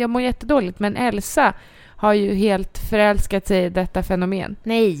 Jag mår jättedåligt. Men Elsa har ju helt förälskat sig i detta fenomen.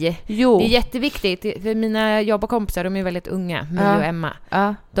 Nej. Jo. Det är jätteviktigt. För mina jobbarkompisar, de är väldigt unga. Mia och Emma.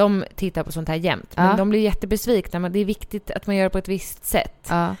 Ja. De tittar på sånt här jämt. Men de blir jättebesvikna. Det är viktigt att man gör det på ett visst sätt.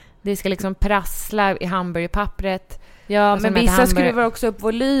 Ja. Det ska liksom prassla i hamburgerpappret. Ja, men vissa skruvar också upp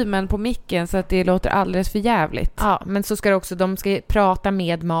volymen på micken så att det låter alldeles för jävligt. Ja, men så ska det också, de ska prata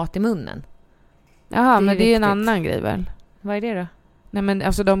med mat i munnen. Jaha, men det är en annan grej väl? Vad är det då? Nej, men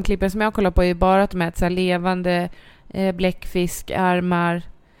alltså de klippen som jag kollar på är bara att de äter så här levande bläckfiskarmar,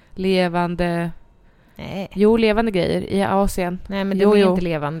 levande... Nej. Jo, levande grejer i Asien. Nej, men de är inte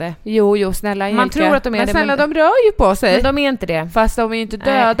levande. Jo, snälla Angelica. Man tror att de är men det. Snälla, de rör ju på sig. Men de är inte det. Fast de är ju inte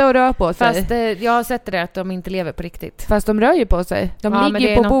döda och rör på sig. Fast jag har sett det att de inte lever på riktigt. Fast de rör ju på sig. De ligger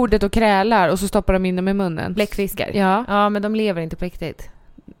ju på bordet och krälar och så stoppar de in dem i munnen. Bläckfiskar? Ja. Ja, men de lever inte på riktigt.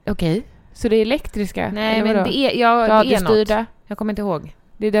 Okej. Så det är elektriska? Nej, men det är något. Jag kommer inte ihåg.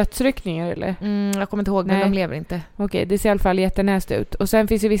 Det är dödsryckningar eller? Jag kommer inte ihåg, men de lever inte. Okej, det ser i alla fall jättenäst ut. Och sen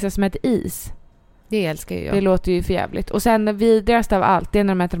finns ju vissa som äter is. Det älskar ju jag. Det låter ju för jävligt. Och sen det vidrigaste av allt, det är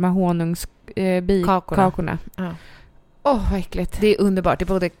när de äter de här honungskakorna. Ja. Vad äckligt. Det är underbart. Det är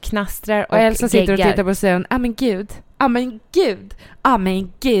både knastrar och Elsa sitter och geggar. tittar på scenen. Men gud. Men gud.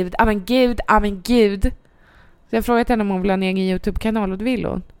 Men gud. Men gud. Men gud. Så jag frågade henne om hon vill ha en egen YouTube-kanal och det vill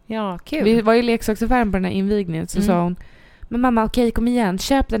hon. Ja, kul. Vi var i leksaksaffären på den här invigningen så sa hon, men mamma, okej, kom igen,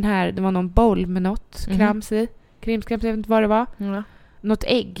 köp den här. Det var någon boll med något krams i. Krimskrams, jag vet inte vad det var. Ja. Något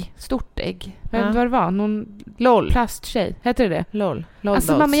ägg, stort ägg. Jag vet inte vad det var. Någon plasttjej. Heter det? LOL.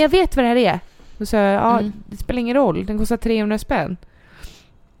 Alltså mamma, jag vet vad det här är. Då sa jag, det spelar ingen roll. Den kostar 300 spänn.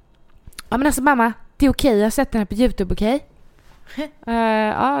 Ja, men alltså mamma, det är okej. Jag har sett den här på YouTube, okej?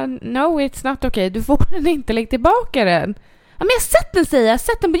 No, it's not okej. Du får den inte, lägg tillbaka den. Ja, men jag har sett den, säger jag.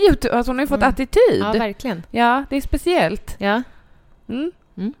 Sett den på YouTube. Alltså hon har ju fått attityd. Ja, verkligen. Ja, det är speciellt. Ja.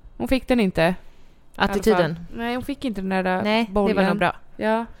 Hon fick den inte. Attityden. Nej, hon fick inte den där Nej, bollen. det var nog bra.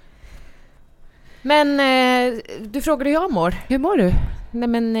 Ja. Men du frågade hur jag mår. Hur mår du? Nej,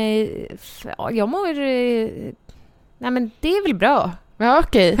 men jag mår... nej, men det är väl bra. Ja,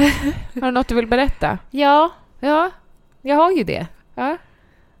 okej. Har du något du vill berätta? Ja, jag har ju det. Ja.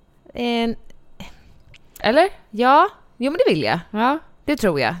 Eller? Ja, jo men det vill jag. Ja. Det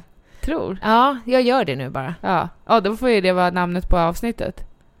tror jag. Tror? Ja, jag gör det nu bara. Ja, då får ju det vara namnet på avsnittet.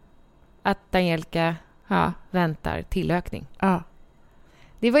 Att Angelica väntar tillökning. Ja.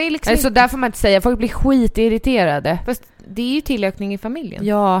 Det var ju liksom... Alltså där får man inte säga. Folk blir skitirriterade. Fast det är ju tillökning i familjen.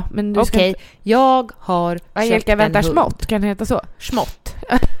 Ja, men du Okej, jag har Angelica väntar smått. Kan det heta så? Smått.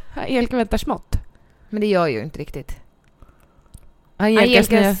 Angelica väntar smått. Men det gör ju inte riktigt.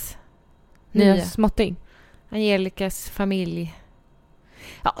 Angelicas nya småtting. Angelicas familj.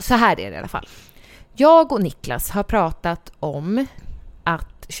 Ja, så här är det i alla fall. Jag och Niklas har pratat om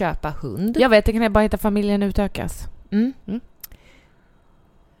att köpa hund. Jag vet, det kan jag bara heta familjen utökas.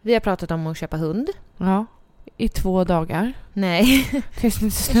 Vi har pratat om att köpa hund. Ja, i 2 dagar. Nej,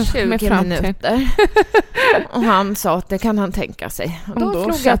 20 minuter. Och han sa att det kan han tänka sig. Och då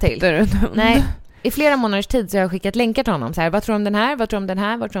slog jag till. Nej, i flera månaders tid så har jag skickat länkar till honom. Så här, vad tror du om den här? Vad tror du om den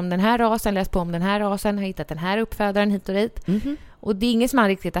här? Vad tror du om den här rasen? Läs på om den här rasen. Har hittat den här uppfödaren hit och dit. Och det är ingen som han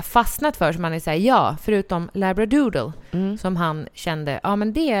riktigt har fastnat för, som han är så här, ja, förutom labradoodle som han kände, ja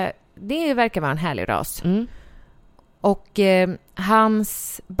men det verkar vara en härlig ras. Och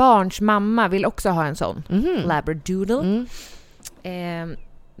hans barns mamma vill också ha en sån labradoodle.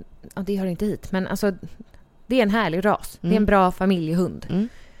 Ja, det hör inte hit, men alltså det är en härlig ras. Det är en bra familjehund.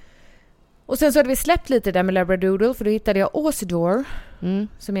 Och sen så hade vi släppt lite där med labradoodle, för då hittade jag Ausidor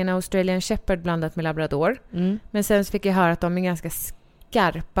som är en Australian Shepherd blandat med labrador. Men sen så fick jag höra att de är ganska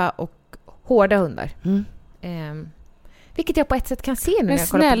skarpa och hårda hundar. Vilket jag på ett sätt kan se nu när jag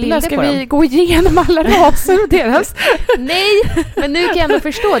kollar på bilder på dem. Men snälla, ska vi gå igenom alla raser och deras? Nej, men nu kan jag ändå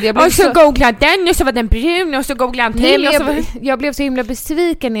förstå det. Och så googlade den, och så var den brun, och så googlade han till. Jag blev så himla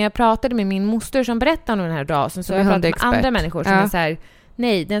besviken när jag pratade med min moster som berättade om den här rasen. Så jag pratade med andra människor som är så här,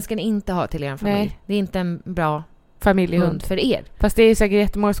 nej, den ska ni inte ha till er familj. Nej. Det är inte en bra familjehund för er. Fast det är säkert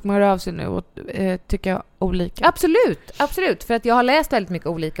jättemånga som hör av sig nu och tycker olika. Absolut. För att jag har läst väldigt mycket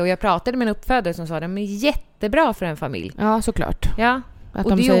olika och jag pratade med en uppfödare som sa att de är jättebra för en familj. Ja, såklart. Ja, att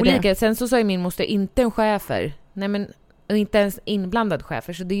och de det är olika. det. Sen så sa ju min moster inte en schäfer. Nej, men och inte ens inblandad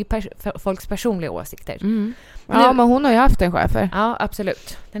schäfer. Så det är ju folks personliga åsikter. Ja, men hon har ju haft en schäfer. Ja,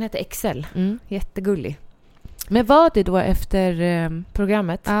 absolut. Den heter Excel. Jättegullig. Men var det då efter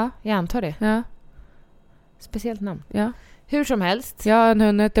programmet? Ja. Jag antar det. Ja. Speciellt namn. Ja. Hur som helst. Ja, en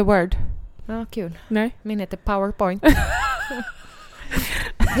hund heter Word. Ja, kul. Nej. Min heter PowerPoint.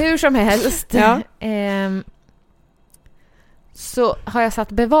 Hur som helst. Ja. Så har jag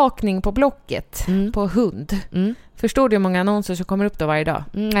satt bevakning på Blocket på hund. Förstår du hur många annonser som kommer upp då varje dag?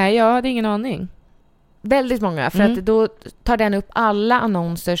 Nej, jag hade ingen aning. Väldigt många. För att då tar den upp alla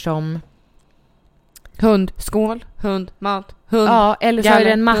annonser som hund, skål, hund, mat, hund. Ja, eller så är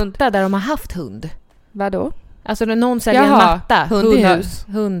det en matta där de har haft hund. Vadå? Alltså när någon säljer en matta. Hund i hus.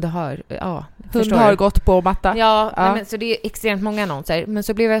 Hund har, ja. Hund har gått på matta. Ja. Nej, men, så det är extremt många annonser. Men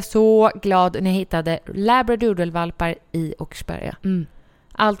så blev jag så glad när jag hittade labradoodle-valpar i Åkersberga.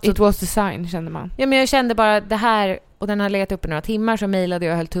 Alltså, it was the sign, kände man. Ja, men jag kände bara det här, och den har legat uppe några timmar, så mejlade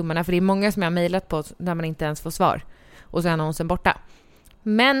jag och höll tummarna, för det är många som jag har mejlat på där man inte ens får svar. Och så är annonsen borta.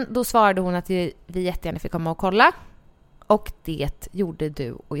 Men då svarade hon att vi jättegärna fick komma och kolla. Och det gjorde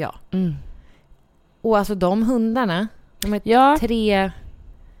du och jag. Och alltså de hundarna, de är 3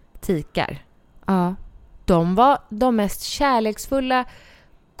 tikar. Ja. De var de mest kärleksfulla,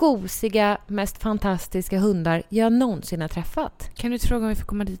 gosiga, mest fantastiska hundar jag någonsin har träffat. Kan du fråga om vi får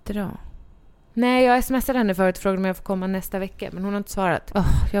komma dit idag? Nej, jag smsade henne förut och frågade om jag får komma nästa vecka, men hon har inte svarat.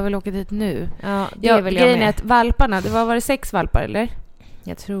 Jag vill åka dit nu. Ja, det är väl jag grejen med. Är att valparna, var det 6 valpar eller?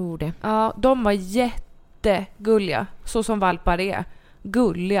 Jag tror det. Ja, de var jättegulliga. Så som valpar är.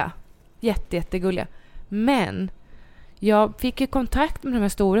 Gulliga. Jättegulliga. Men jag fick ju kontakt med de här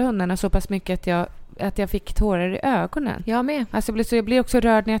stora hundarna så pass mycket att jag fick tårar i ögonen. Jag med. Alltså jag blir också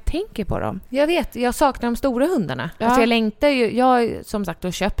rörd när jag tänker på dem. Jag vet, jag saknar de stora hundarna. Ja. Alltså jag längtar ju, jag har som sagt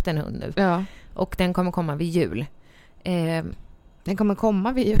då köpt en hund nu. Ja. Och den kommer komma vid jul. Den kommer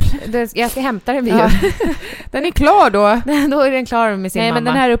komma vid jul. Jag ska hämta den vid jul. Den är klar då. Då är den klar med sin mamma. Men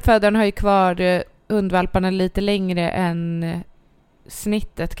den här uppfödaren har ju kvar hundvalparna lite längre än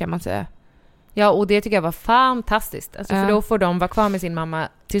snittet, kan man säga. Ja, och det tycker jag var fantastiskt. Alltså, för då får de vara kvar med sin mamma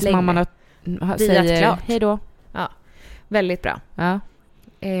tills längre. mamman säger hej då. Ja, väldigt bra. Ja.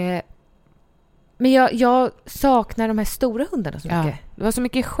 Men jag saknar de här stora hundarna så mycket. Det var så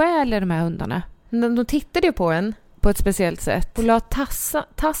mycket själ i de här hundarna. De tittade ju på en. På ett speciellt sätt. Och la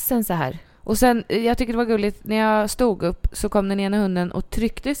tassen så här. Och sen, jag tycker det var gulligt, när jag stod upp så kom den ena hunden och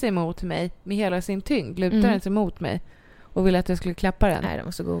tryckte sig mot mig med hela sin tyngd. Lutade den sig mot mig. Och ville att jag skulle klappa den. Nej, de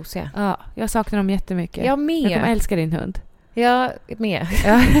var så gosiga. Ja, jag saknar dem jättemycket. Jag med. Jag kommer älska din hund. Jag med.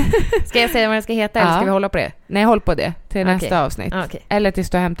 Ska jag säga vad den ska heta eller ska vi hålla på det? Nej, håll på det till nästa avsnitt. Eller tills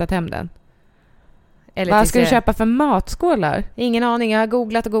du har hämtat hem den. Eller vad ska du köpa för matskålar? Ingen aning. Jag har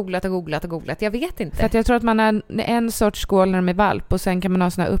googlat. Jag vet inte. För att jag tror att man har en sorts skål när de är valp och sen kan man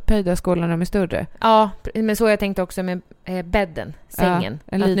ha såna upphöjda skålar när de är större. Ja, men så jag tänkte också med bädden, sängen.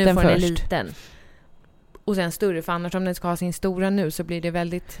 En liten nu får först. En liten. Och sen större, för annars om den ska ha sin stora nu så blir det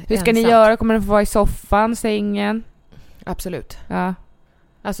väldigt Hur ska ni göra? Kommer den få vara i soffan, sängen? Absolut. Ja.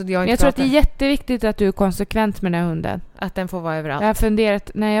 Alltså, jag tror att det är jätteviktigt att du är konsekvent med den här hunden. Att den får vara överallt. Jag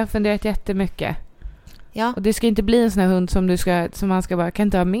har funderat jättemycket. Ja. Och det ska inte bli en sån här hund som man ska bara kan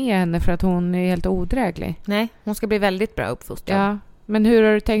inte ha med henne för att hon är helt odräglig. Nej, hon ska bli väldigt bra uppfostrad. Ja. Men hur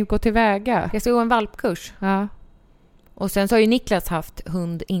har du tänkt gå tillväga? Jag ska gå en valpkurs. Ja. Och sen så har ju Niklas haft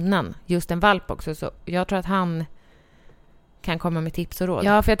hund innan, just en valp också, så jag tror att han kan komma med tips och råd.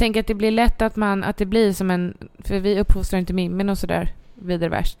 Ja, för jag tänker att det blir lätt att det blir som en, för vi uppfostrar inte Mimmin och sådär vidare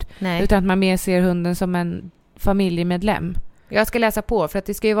värst. Nej. Utan att man mer ser hunden som en familjemedlem. Jag ska läsa på, för att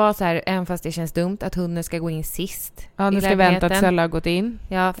det ska ju vara så här, även fast det känns dumt, att hunden ska gå in sist. Ja, du ska vänta att Sella har gått in.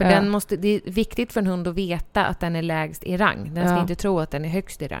 Ja, för det är viktigt för en hund att veta att den är lägst i rang. Den ska inte tro att den är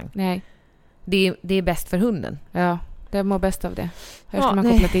högst i rang. Nej. Det är bäst för hunden. Ja, det mår bäst av det. Här ska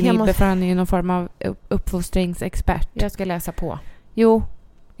man kopplat in Ibbe, för han är ju någon form av uppfostringsexpert. Jag ska läsa på. Jo,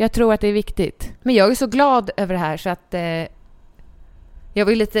 jag tror att det är viktigt. Men jag är så glad över det här så att jag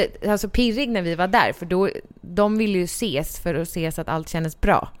var ju lite pirrig när vi var där, för då de ville ju ses för att se så att allt kändes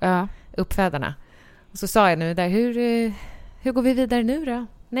bra. Ja. Uppfödarna. Och så sa jag nu där, hur går vi vidare nu då?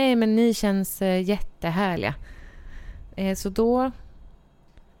 Nej, men ni känns jättehärliga. Så då...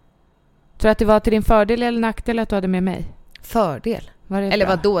 Tror du att det var till din fördel eller nackdel att du hade med mig? Fördel. Eller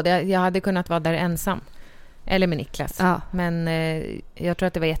vadå? Jag hade kunnat vara där ensam. Eller med Niklas. Ja. Men jag tror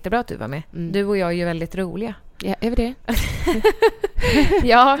att det var jättebra att du var med. Mm. Du och jag är ju väldigt roliga. Ja, är vi det?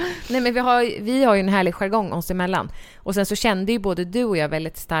 Ja, nej, men vi har ju en härlig jargong oss emellan. Och sen så kände ju både du och jag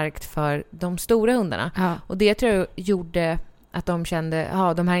väldigt starkt för de stora hundarna. Ja. Och det tror jag gjorde att de kände,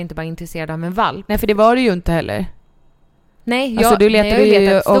 de här är inte bara intresserade av en valp. Nej, för det var det ju inte heller. Nej, du letade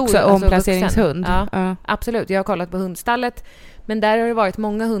ju också omplaceringshund. Ja, absolut. Jag har kollat på hundstallet. Men där har det varit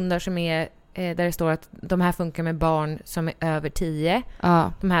många hundar som är där det står att de här funkar med barn som är över 10.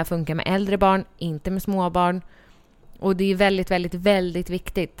 Ja. De här funkar med äldre barn, inte med småbarn. Och det är väldigt, väldigt, väldigt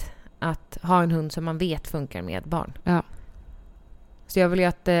viktigt att ha en hund som man vet funkar med barn. Ja. Så jag vill ju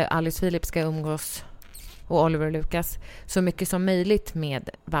att Alice Philip ska umgås, och Oliver och Lucas, så mycket som möjligt med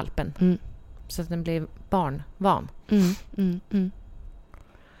valpen. Mm. Så att den blir barnvan.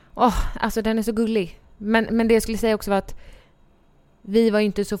 Alltså den är så gullig. Men det jag skulle säga också var att vi var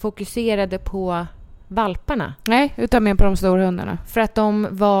inte så fokuserade på valparna. Nej, utan mer på de stora hundarna. För att de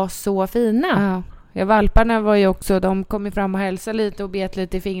var så fina. Ja, valparna var ju också, de kom ju fram och hälsade lite och bet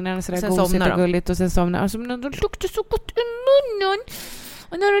lite i fingrarna sådär gosigt och gulligt, och sen somnade. Alltså, de luktade så gott i munnen.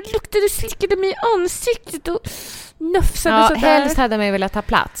 Och när de luktade slickade mig i ansiktet och nöfsade sådär. Helst hade man ju velat ta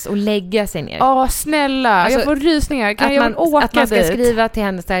plats och lägga sig ner. Ja, snälla. Alltså, jag får rysningar. Kan jag åka att man ska dit? Skriva till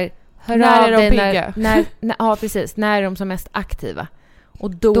henne så här, när är de pigga? Ja, precis. När är de som mest aktiva?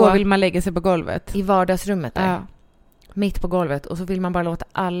 Och då vill man lägga sig på golvet. I vardagsrummet där. Ja. Mitt på golvet. Och så vill man bara låta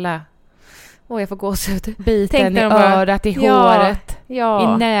alla... jag får gåshud. Biten i örat, i håret,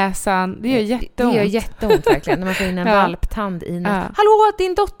 i näsan. Det gör jätteont. Det gör jätteont verkligen när man får in en valptand i näsan. Hallå,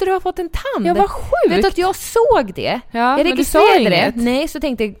 din dotter har fått en tand. Ja, vad sjukt. Vet du att jag såg det? Ja, jag registrerade det. Nej, så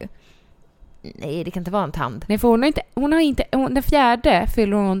tänkte jag... Nej, det kan inte vara en tand. Nej, för hon har inte den fjärde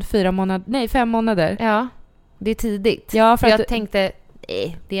fyller hon 5 månader. Ja, det är tidigt. Ja, för jag tänkte,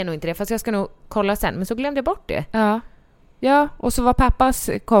 nej, det är nog inte det. Fast jag ska nog kolla sen. Men så glömde jag bort det. Ja, och så var pappas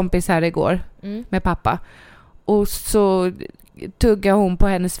kompis här igår med pappa. Och så tuggade hon på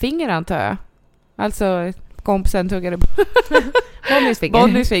hennes finger, antar jag. Alltså, kompisen tuggade på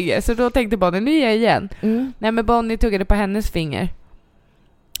Bonnies finger. Så då tänkte Bonnie, nu är jag igen. Nej, men Bonnie tuggade på hennes finger.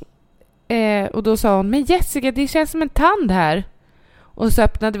 Och då sa hon, men Jessica, det känns som en tand här. Och så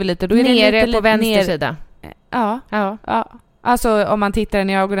öppnade vi lite. Då är nere det lite på vänster sida. Ja. Alltså, om man tittar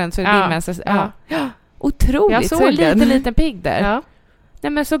i ögonen så är det din vänster. Ja. Otroligt. Jag såg så en liten pigg där. Ja.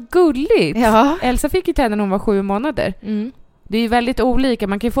 Nej, men så gulligt. Ja. Elsa fick ju tänder när hon var 7 månader. Det är ju väldigt olika.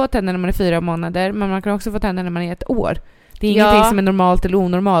 Man kan ju få tänder när man är 4 månader, men man kan också få tänder när man är 1 år. Det är ingenting som är normalt eller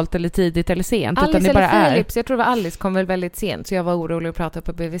onormalt eller tidigt eller sent. Alice utan det bara eller Philips, jag tror det var Alice, kom väl väldigt sent, så jag var orolig att prata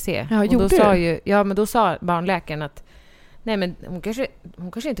på BVC. Ja, och då sa barnläkaren att nej, men hon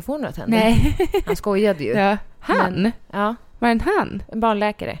kanske inte får några tänder. Nej. Han skojade ju. Ja. Han? Ja. Var en han? En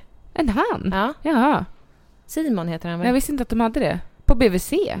barnläkare. En han? Ja. Ja. Simon heter han väl? Jag visste inte att de hade det. På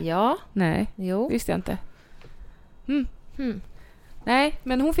BVC? Ja. Nej, jo. Visste jag inte. Nej,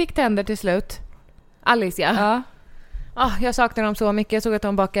 men hon fick tänder till slut. Alice, ja. Jag saknar dem så mycket. Jag såg att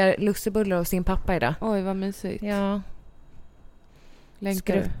de bakar lussebullar hos sin pappa idag. Oj, vad mysigt. Ja.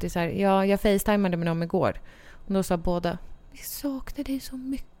 Längtar du? Ja, jag facetimade med dem igår. Och då sa båda, vi saknar dig så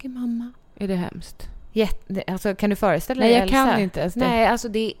mycket, mamma. Är det hemskt? Alltså, kan du föreställa dig? Nej, jag kan inte ens det. Nej, alltså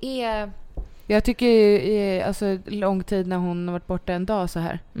det är... Jag tycker alltså lång tid när hon har varit borta en dag så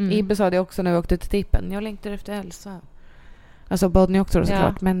här. Ibbe sa det också när vi åkte till tippen. Jag längtar efter Elsa. Alltså Bonnie också då,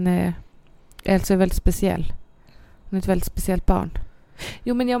 såklart. Men Elsa är väldigt speciell. Hon är ett väldigt speciellt barn.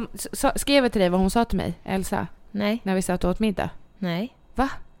 Jo, men jag skrev till dig vad hon sa till mig, Elsa. Nej. När vi satt och åt middag. Nej. Va?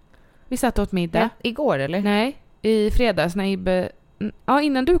 Vi satt och åt middag. Ja, igår eller? Nej, i fredags när Ibbe... Ja,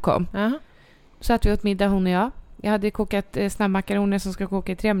 innan du kom. Så att vi åt middag, hon och jag. Jag hade kokat snabbmakaroner som ska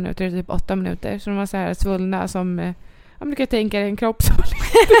koka i 3 minuter, typ 8 minuter. Så de var så här svullna som... man kan tänka en kropp som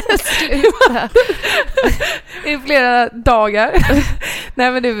I flera dagar.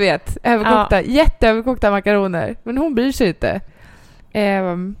 Nej men du vet, överkokta, jätteöverkokta makaroner. Men hon bryr sig inte.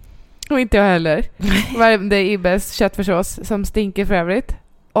 Och inte jag heller. Det är Ibbes köttfärssås som stinker för övrigt.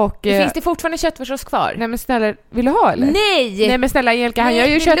 Och, finns det fortfarande köttfärssås kvar? Nej men snälla, vill du ha eller? Nej men snälla Angelica, han gör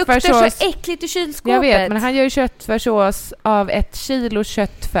ju det köttfärssås. luktar så äckligt i kylskåpet. Jag vet, men han gör ju köttfärssås av 1 kilo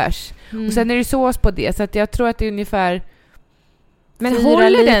köttfärs. Och sen är det sås på det, så att jag tror att det är ungefär. Men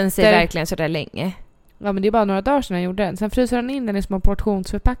håller den sig verkligen så där länge? Ja, men det är bara några dagar sedan han gjorde den. Sen fryser han in den i små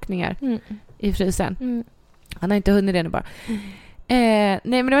portionsförpackningar i frysen. Han har inte hunnit det nu bara. Nej,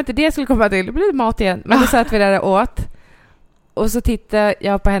 men det var inte det jag skulle komma till. Det blev mat igen. Men då satt vi där och åt. Och så tittade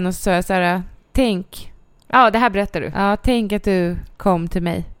jag på henne och så sa jag så här: tänk. Ja, det här berättar du. Ja, tänk att du kom till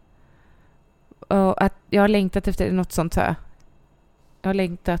mig. Och att jag har längtat efter något sånt, så jag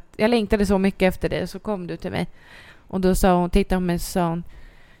längtade så mycket efter dig, och så kom du till mig. Och då sa hon, tittade hon mig och sa hon: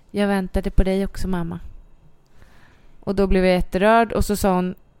 jag väntade på dig också, mamma. Och då blev jag jätterörd. Och så sa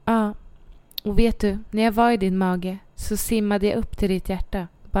hon: ja, och vet du, när jag var i din mage så simmade jag upp till ditt hjärta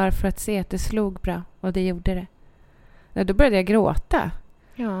bara för att se att det slog bra. Och det gjorde det. Ja, då började jag gråta.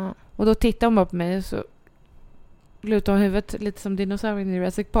 Ja. Och då tittade hon bara på mig och så lutade hon huvudet lite som dinosaurien i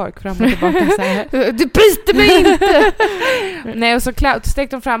Jurassic Park fram och tillbaka så här. Du bryter mig inte! Nej, och så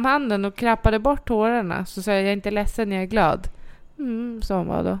sträckte hon fram handen och klappade bort tårarna. Så sa jag är inte ledsen, jag är glad. Så hon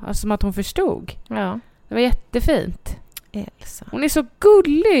var då. Alltså som att hon förstod. Ja. Det var jättefint. Elsa. Hon är så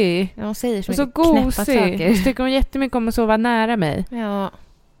gullig. Ja, hon säger så, och så mycket knäppa gosig. saker. Så tycker hon jättemycket om att sova nära mig. Ja.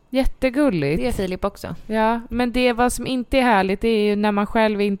 Jättegulligt. Det är Filip också. Ja, men det vad som inte är härligt, det är ju när man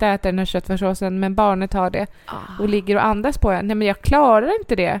själv inte äter den här köttfärssåsen, men barnet har det och ligger och andas på en. Nej, men jag klarar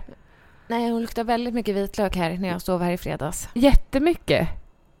inte det. Nej, hon luktar väldigt mycket vitlök här när jag sov här i fredags. Jättemycket.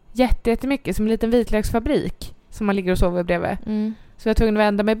 Jättemycket. Som en liten vitlöksfabrik som man ligger och sover bredvid. Så jag tvungen att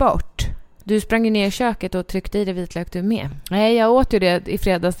vända mig bort. Du sprang ju ner i köket och tryckte i det vitlök du med. Nej, jag åt ju det i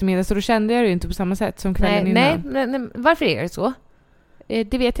fredags till middag, så då kände jag det ju inte på samma sätt som kvällen innan. Nej, varför är det så?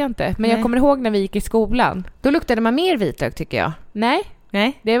 Det vet jag inte. Men jag kommer ihåg när vi gick i skolan. Då luktade man mer vitlök, tycker jag.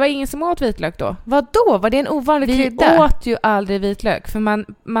 Nej. Det var ingen som åt vitlök då. Vad då? Var det en ovanlig krydda? Vi åt ju aldrig vitlök. För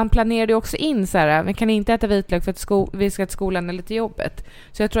man planerade ju också in så här: vi kan inte äta vitlök för att vi ska till skolan eller till jobbet.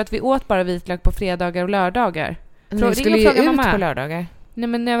 Så jag tror att vi åt bara vitlök på fredagar och lördagar. Vi skulle ju ut mamma på lördagar. Nej,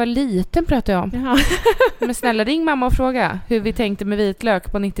 men när jag var liten pratade jag om. Jaha. Men snälla, ring mamma och fråga hur vi tänkte med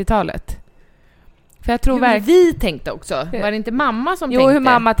vitlök på 90-talet. För jag tror vi tänkte också. Var det inte mamma som tänkte? Jo, hur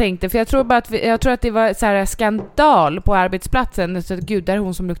mamma tänkte. För jag tror bara att jag tror att det var så här skandal på arbetsplatsen. Så att gud, där är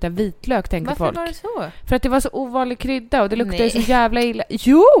hon som luktar vitlök, tänkte folk. Varför var det så? För att det var så ovanlig krydda och det luktade så jävla illa.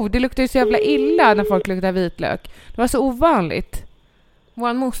 Jo, det luktade så jävla illa när folk luktade vitlök. Det var så ovanligt.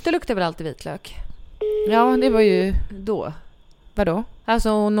 Vår moster luktade väl alltid vitlök? Ja, det var ju då. Vadå? Alltså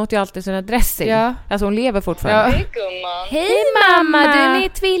hon åt ju alltid såna dressing. Ja. Alltså hon lever fortfarande. Hej gumman. Hej mamma, du är med i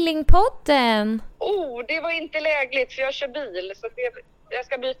Tvillingpodden. Det var inte lägligt för jag kör bil så att jag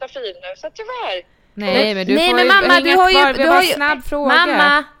ska byta fil nu. Så tyvärr. Nej, men du får men mamma, hänga du har kvar. ju... Det var en snabb fråga.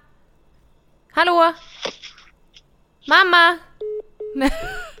 Mamma! Hallå? Mamma?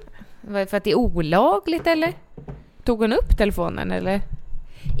 Var det för att det är olagligt eller? Tog hon upp telefonen eller?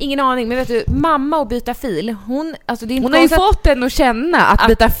 Ingen aning, men vet du, mamma och byta fil, hon har ju fått en att känna att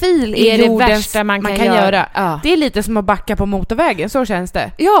byta fil är det värsta man kan göra. Ja. Det är lite som att backa på motorvägen, så känns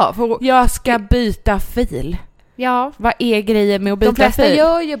det. Ja, för jag ska byta fil. Ja. Vad är grejen med att byta fil? De flesta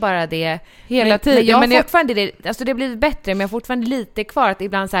gör ju bara det hela tiden. Men jag har fortfarande det, alltså det blir bättre, men jag har fortfarande lite kvar att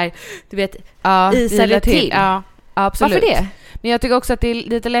ibland så här, du vet, isar det till. Ja, absolut. Varför det? Men jag tycker också att det är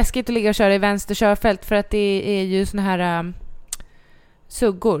lite läskigt att ligga och köra i vänster körfält, för att det är ju såna här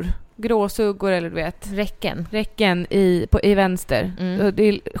suggor. Gråsuggor eller du vet. Räcken i vänster. Och det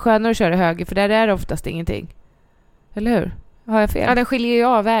är skönare att köra höger, för där är det oftast ingenting. Eller hur? Har jag fel? Ja, den skiljer ju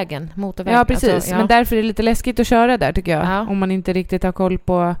av vägen, motorvägen. Ja, precis. Alltså, ja. Men därför är det lite läskigt att köra där, tycker jag. Ja. Om man inte riktigt har koll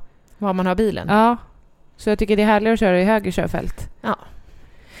på var man har bilen. Ja. Så jag tycker det är härligare att köra i höger körfält. Ja.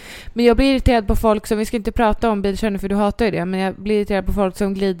 Men jag blir irriterad på folk som, vi ska inte prata om bilkörning för du hatar ju det, men jag blir irriterad på folk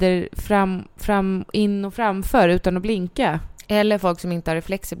som glider fram in och framför utan att blinka. Eller folk som inte har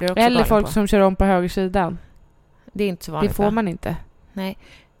reflexer blir också. Eller folk som kör om på högersidan. Det är inte så vanligt. Det får man inte. Nej.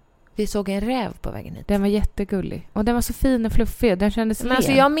 Vi såg en räv på vägen hit. Den var jättegullig. Och den var så fin och fluffig. Den kändes len.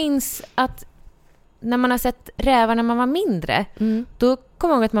 Alltså jag minns att när man har sett rävar när man var mindre, då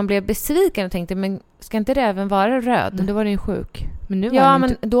kommer jag ihåg att man blev besviken och tänkte, men ska inte räven vara röd? Men då var den ju sjuk. Men nu var ja, den men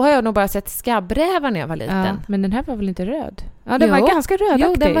inte... då har jag nog bara sett skabbrävar när jag var liten. Ja, men den här var väl inte röd? Ja, den var ganska rödaktig.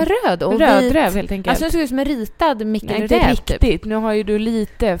 Jo, den var röd. Och rödräv helt enkelt. Alltså den såg ut som en ritad mikkelräv. Nej, inte riktigt. Nu har ju du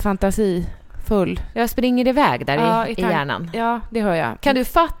lite fantasi full. Jag springer iväg där Ja, i hjärnan. Ja, det hör jag. Kan du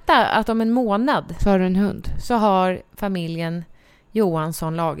fatta att om en månad Så har du en hund. så har familjen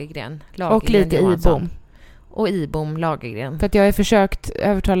Johansson Lagergren Och lite Johansson. Ibom. Och Ibom Lagergren. För att jag har försökt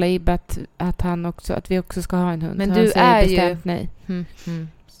övertala Ibbe att vi också ska ha en hund. Men Han du säger är ju- bestämt nej.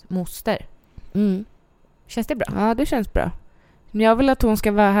 Moster. Mm. Känns det bra? Ja, det känns bra. Men jag vill att hon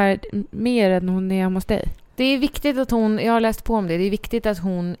ska vara här mer än hon är hos dig. Det är viktigt att hon, jag har läst på om det, det är viktigt att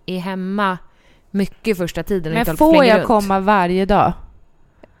hon är hemma mycket första tiden. Och inte Men håller på att får flänga jag runt. komma varje dag?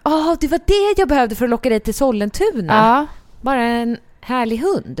 Det var det jag behövde för att locka dig till Sollentuna. Ja. Bara en härlig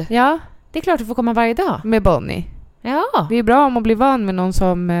hund. Ja, Det är klart du får komma varje dag. med Bonnie. Ja. Det är bra om man blir van med någon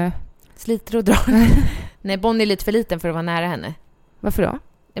som... Sliter och drar. Nej, Bonnie är lite för liten för att vara nära henne. Varför då?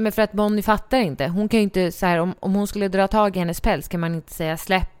 Nej, men för att Bonnie fattar inte. Hon kan ju inte så här, om hon skulle dra tag i hennes päls kan man inte säga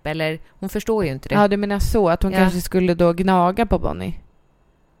släpp eller hon förstår ju inte det. Ja, du menar så att hon Ja. kanske skulle då gnaga på Bonnie?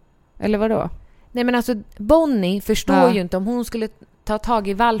 Eller vad då? Nej, men alltså Bonnie förstår Ja. ju inte om hon skulle ta tag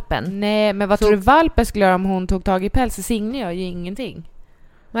i valpen. Nej, men vad Så- tror du valpen skulle göra om hon tog tag i päls? Så Signe gör ju ingenting.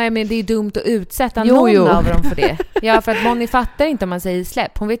 Nej, men det är dumt att utsätta Jo, någon jo. av dem för det. Ja, för att Bonnie fattar inte om man säger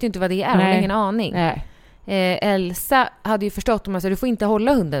släpp. Hon vet ju inte vad det är. Hon har Nej. ingen aning. Nej. Elsa hade ju förstått om man säger du får inte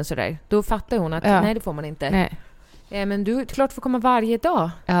hålla hunden så där. Då fattar hon att Ja. nej, det får man inte. Nej. Men du klart får komma varje dag.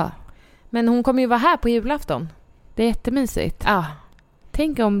 Ja. Men hon kommer ju vara här på julafton. Det är jättemysigt. Ja,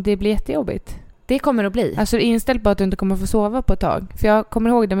 Tänk om det blir jättejobbigt. det kommer att bli. Alltså inställ på att du inte kommer få sova på ett tag. För jag kommer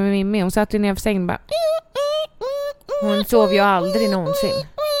ihåg det med Mimmi. Hon satt ju ner för sängen och bara... Hon sov ju aldrig någonsin.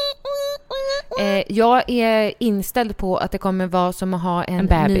 Jag är inställd på att det kommer vara som att ha en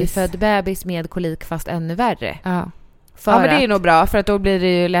bebis. nyfödd bebis med kolik fast ännu värre. Ja. För Ja, men det är att- nog bra. För att då blir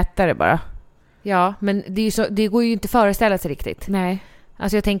det ju lättare bara. Ja, men det, är ju så, det går ju inte att föreställa sig riktigt. Nej.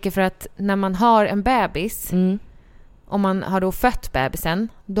 Alltså jag tänker för att när man har en bebis, Mm. om man har då fött bebisen,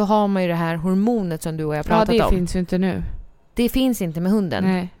 då har man ju det här hormonet som du och jag har Ja, pratat det om. finns ju inte nu. Det finns inte med hunden.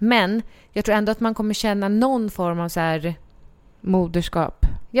 Nej. Men jag tror ändå att man kommer känna någon form av så här. Moderskap.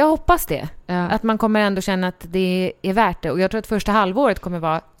 Jag hoppas det. Ja. Att man kommer ändå känna att det är värt det. Och jag tror att första halvåret kommer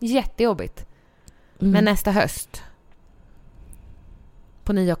vara jättejobbigt. Mm. Men nästa höst,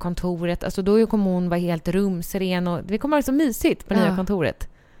 på nya kontoret, alltså då kommer hon vara helt rumsren och det kommer vara så mysigt på nya Ja. kontoret.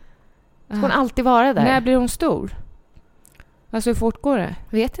 Ska Ja. hon alltid vara där? När blir hon stor? Alltså hur fort går det?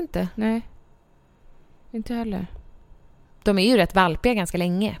 Vet inte. Nej. Inte heller. De är ju rätt valpiga ganska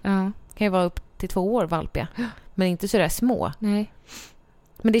länge. Ja. Kan ju vara upp till 2 år valpiga. Men inte så där små. Nej.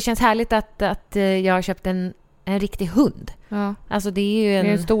 Men det känns härligt att jag har köpt en riktig hund. Ja. Alltså det är ju Det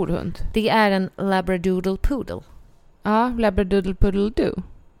är en stor hund. Det är en labradoodle poodle. Ja, labradoodle poodle do.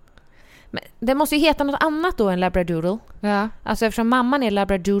 Men det måste ju heta något annat då än labradoodle. Ja. Alltså eftersom mamman är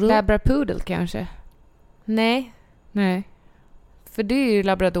labradoodle. Labrapoodle kanske. Nej, Nej. för det är ju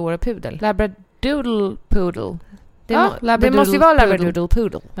labrador och pudel. Labradoodle poodle. Det, Ja, det måste ju vara labradoodle labradoodle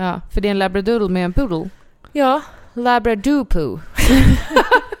poodle. Ja, för det är en labradoodle med en poodle. Ja, labradopoo.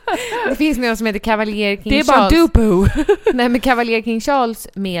 Det finns någon som heter Cavalier King Det är Charles. bara dupo. Nej, men Cavalier King Charles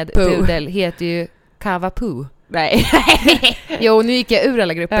med Poo. pudel heter ju Cavapoo. Nej. Jo, nu gick jag ur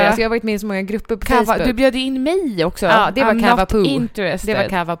alla grupper. Ja. Alltså jag har varit med i så många grupper på Facebook. Du bjöd in mig också. Ja, det var I'm Cavapoo. not interested. Det var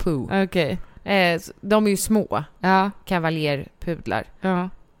Cavapoo. Okej. De är ju små Ja. kavaljerpudlar. Ja.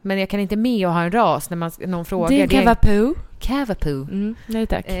 Men jag kan inte med att ha en ras när någon frågar. Det är Cavapoo. Cavapoo. Nej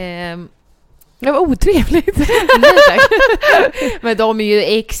tack. Nej, Det var otrevligt. tack. Men de är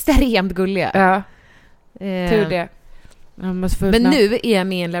ju extremt gulliga. Ja, tur Eh, det. Jag måste få Men snabbt. nu är jag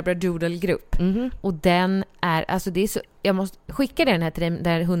med i en labradoodle-grupp. Mhm. Och den är, alltså det är så, jag måste skicka den här till dig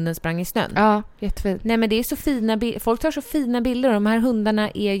där hunden sprang i snön. Ja, jättefint. Nej, men det är så fina folk tar så fina bilder och de här hundarna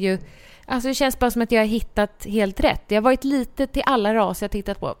är ju, alltså det känns bara som att jag har hittat helt rätt. Jag har varit lite till alla raser jag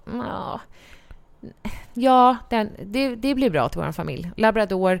tittat på. Ja, det blir bra till vår familj.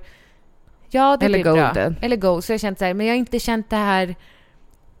 Labrador, ja det Eller blir bra. golden. Eller go, så jag har känt så här, men jag har inte känt det här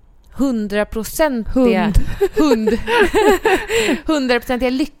 100% Hund. 100%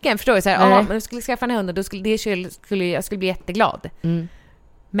 lyckan, förstår du? Så här, Nej. men jag skulle skaffa en hund och då skulle jag skulle bli jätteglad. Mm.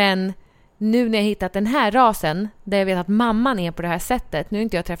 Men nu när jag hittat den här rasen, där jag vet att mamman är på det här sättet, nu har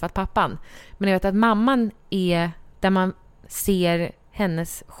inte jag träffat pappan, men jag vet att mamman är där man ser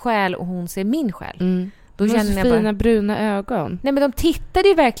hennes själ och hon ser min själ. Mm. Då De har känner så jag fina bara, bruna ögon. nej men de tittade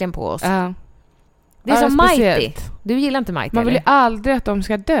ju verkligen på oss. Ja. Det är Ja, som Mighty. speciellt. Du gillar inte Mighty, Man vill ju eller? aldrig att de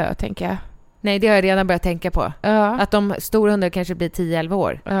ska dö, tänker jag. Nej, det har jag redan börjat tänka på. Ja. Att de stora hundar kanske blir 10-11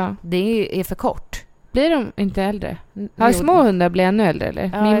 år. Ja. Det är för kort. Blir de inte äldre? Jo. Ja, små hundar blir ännu äldre,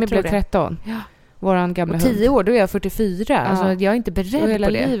 eller? Ja, Mimmi jag tror blev det. 13. Ja. Våran gamla Och hund. 10 år, då är jag 44. Alltså, jag är inte Och beredd hela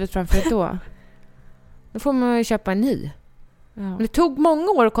på det. livet framför ett då. Då får man ju köpa en ny. Ja. Men det tog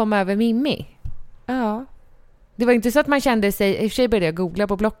många år att komma över Mimmi. Ja. Det var inte så att man kände sig... I och för sig började jag googla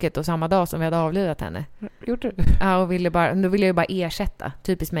på Blocket och samma dag som vi hade avlivat henne. Gjorde du? Ja, och då ville jag ju bara ersätta.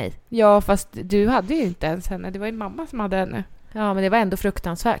 Typiskt mig. Ja, fast du hade ju inte ens henne. Det var ju mamma som hade henne. Ja, men det var ändå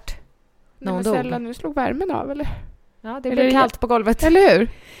fruktansvärt. Nej, men sällan nu slog värmen av, eller? Ja, det blev kallt på golvet. Eller hur?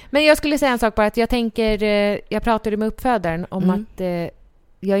 Men jag skulle säga en sak bara. Att jag pratade med uppfödaren om att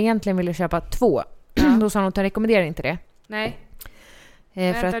jag egentligen ville köpa 2. Då sa hon att hon rekommenderar inte det. Nej.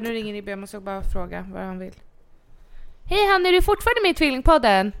 Vänta, nu ringer Ibbe. Jag måste bara fråga vad han vill. Hej, han, är du fortfarande med i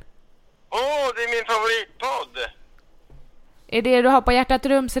Tvillingpodden? Det är min favoritpodd. Är det du har på hjärtat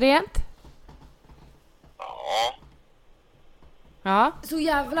rumsrent? Ja. Ja. Så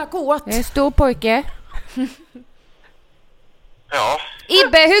jävla kåt. Det är en stor pojke. Ja.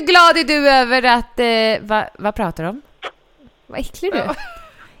 Ibbe, hur glad är du över att... vad pratar du om? Vad äcklig du är.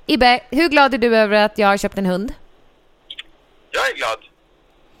 Ibbe, hur glad är du över att jag har köpt en hund? Jag är glad.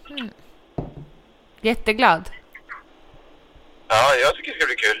 Jätteglad. Ja, jag tycker det ska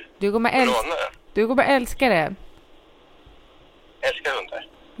bli kul. Du kommer älska det. Älskar hundar.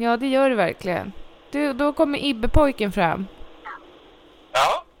 Ja, det gör du verkligen. Då kommer Ibbe-pojken fram.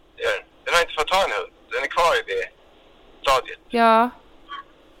 Ja, det gör den. Den har inte fått ta en hund. Den är kvar i det stadiet. Ja.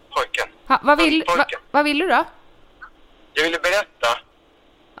 Pojken. Vad vill du då? Jag ville berätta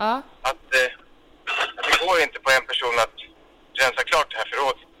Ja. att det går inte på en person att rensa klart det här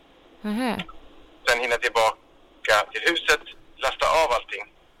förrådet. Sen hinna tillbaka till huset, lasta av allting.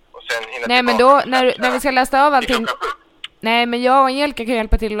 Och sen hinna Nej, men då när vi ska lasta av allting... Nej, men jag och Angelica kan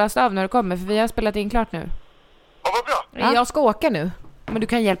hjälpa till att lasta av när det kommer. För vi har spelat in klart nu. Vad bra. Ja. Jag ska åka nu. Men du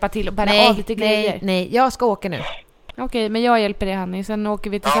kan hjälpa till och bära av lite grejer. Nej, jag ska åka nu. Okej, men jag hjälper dig, Hanni. Sen åker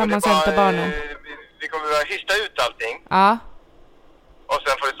vi tillsammans och hämtar barnen. Vi kommer att hista ut allting. Ja. Och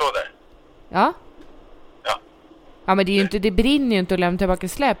sen får det stå där. Ja. Ja. Ja, men det brinner ju inte att lämna tillbaka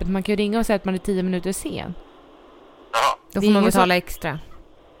släpet. Man kan ju ringa och säga att man är 10 minuter sen. Jaha. Då får man betala extra.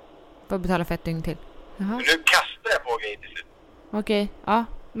 Får betala för ett dygn till. Jaha. Nu kastar jag på grejer till slut. Okej, ja.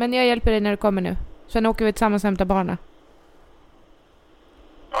 Men jag hjälper dig när du kommer nu. Sen åker vi tillsammans och hämtar barnen.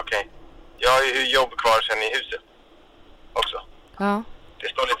 Okej. Jag har ju jobb kvar sen i huset också. Ja. Det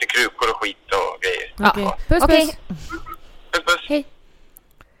står lite krukor och skit och grejer. Okej. Ja. Puss, Okej. Puss. Hej.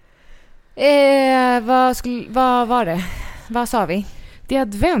 Vad var det? Vad sa vi? Det är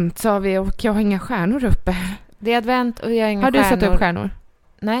advent, sa vi, och jag har inga stjärnor uppe. Det är advent och jag har inga stjärnor. Har du satt upp stjärnor?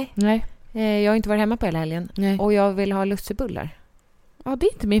 Nej. Jag har inte varit hemma på hela helgen. Nej. Och jag vill ha lussebullar. Ja, det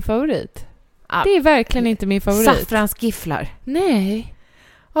är inte min favorit. Det är verkligen inte min favorit. Saffransgifflar. Nej.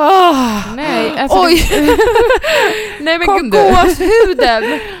 Nej, alltså oj. Nej, men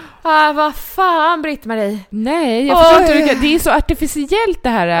gåshuden. Vad fan, Britt-Marie. Nej, jag förstår inte hur det kan. Det är så artificiellt det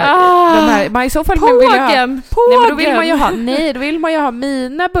här. De här. Man i så fall vill jag ha. Nej, men då vill man ju ha. Nej, då vill man ju ha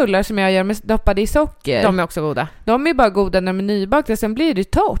mina bullar som jag gör med doppade i socker. De är också goda. De är bara goda när de är nybakta. Sen blir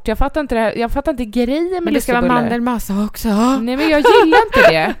det torrt. Jag fattar inte det här. Jag fattar inte grejen med. Men det ska vara mandelmassa också. Nej, men jag gillar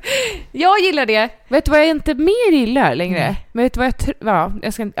inte det. Jag gillar det. Vet du vad jag inte mer gillar längre? Men vet du vad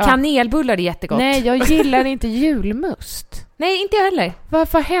jag ska... Kanelbullar är jättegott. Nej, jag gillar inte julmust. Nej, inte jag heller.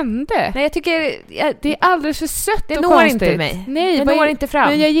 Vad hände? Nej, jag tycker... det är alldeles för sött det och når konstigt. inte mig. Nej, det når inte fram.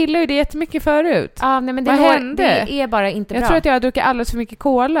 Men jag gillar ju det jättemycket förut. Ja, nej, men vad hände? Det är bara inte bra. Jag tror att jag har druckit alldeles för mycket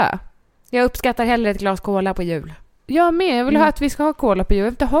cola. Jag uppskattar hellre ett glas cola på jul. Jag med. Jag vill ha att vi ska ha cola på jul. Jag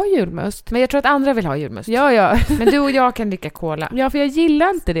vill inte ha julmust. Men jag tror att andra vill ha julmust. Ja. Men du och jag kan dricka cola. Ja, för jag gillar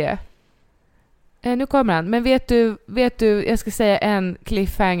inte det. Nu kommer han. Men vet du, jag ska säga en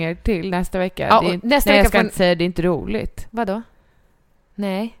cliffhanger till nästa vecka. Ja, nästa vecka jag ska inte säga det är inte roligt. Vadå?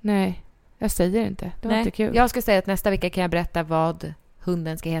 Nej. Jag säger inte. Det var inte kul. Jag ska säga att nästa vecka kan jag berätta vad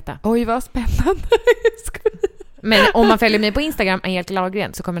hunden ska heta. Oj, vad spännande. Men om man följer mig på Instagram, Angelica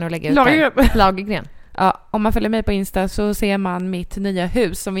Lagergren, så kommer jag nog lägga ut det. Lagergren. Ja, om man följer mig på Insta så ser man mitt nya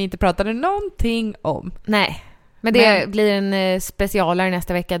hus som vi inte pratade någonting om. Nej. Men det blir en specialare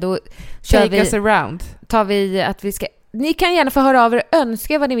nästa vecka. Då Take us around. Tar vi att vi ska... Ni kan gärna få höra av er och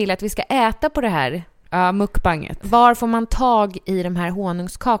önska vad ni vill att vi ska äta på det här. Ja, mukbanget. Var får man tag i de här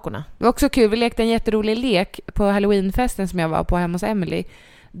honungskakorna? Det var också kul. Vi lekte en jätterolig lek på Halloweenfesten som jag var på hemma hos Emily.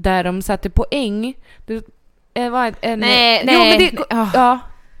 Där de satte poäng. Det var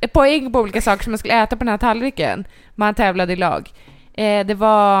poäng på olika saker som man skulle äta på den här tallriken. Man tävlade i lag. Det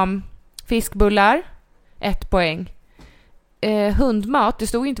var fiskbullar, 1 poäng. Hundmat, det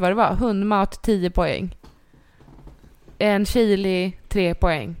stod inte vad det var. Hundmat, 10 poäng. En chili, 3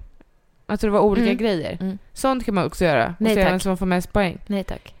 poäng. Jag tror det var olika grejer. Sånt kan man också göra. Nej, tack. Vem som får mest poäng. Nej,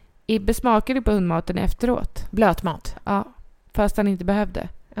 tack. Ibbe smakade på hundmaten efteråt. Blötmat. Ja, fast han inte behövde.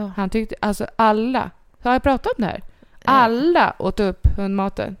 Ja. Han tyckte, alltså alla. Har jag pratat om det här? Alla åt upp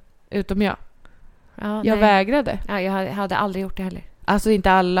hundmaten, utom jag. Ja, Jag vägrade. Ja, jag hade aldrig gjort det heller. Alltså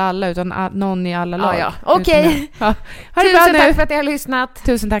inte alla utan någon i alla lag. Ja. Okej. Ja. Ha det Tusen bra tack nu. för att ni har lyssnat.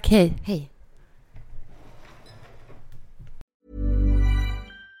 Tusen tack, hej. Hej.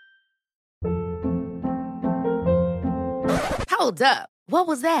 Hold up. What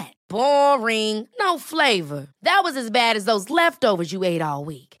was that? Boring. No flavor. That was as bad as those leftovers you ate all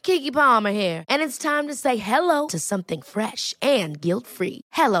week. Keke Palmer here, and it's time to say hello to something fresh and guilt-free.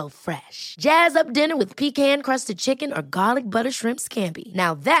 Hello Fresh. Jazz up dinner with pecan-crusted chicken or garlic butter shrimp scampi.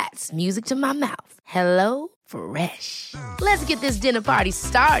 Now that's music to my mouth. Hello Fresh. Let's get this dinner party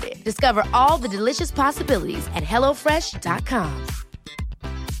started. Discover all the delicious possibilities at hellofresh.com.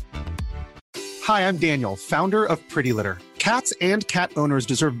 Hi, I'm Daniel, founder of Pretty Litter. Cats and cat owners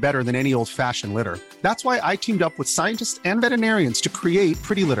deserve better than any old-fashioned litter. That's why I teamed up with scientists and veterinarians to create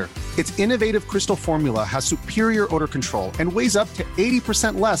Pretty Litter. Its innovative crystal formula has superior odor control and weighs up to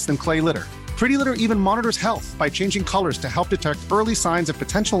 80% less than clay litter. Pretty Litter even monitors health by changing colors to help detect early signs of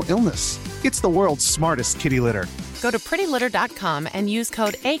potential illness. It's the world's smartest kitty litter. Go to prettylitter.com and use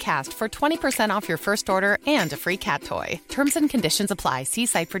code ACAST for 20% off your first order and a free cat toy. Terms and conditions apply. See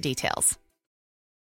site for details.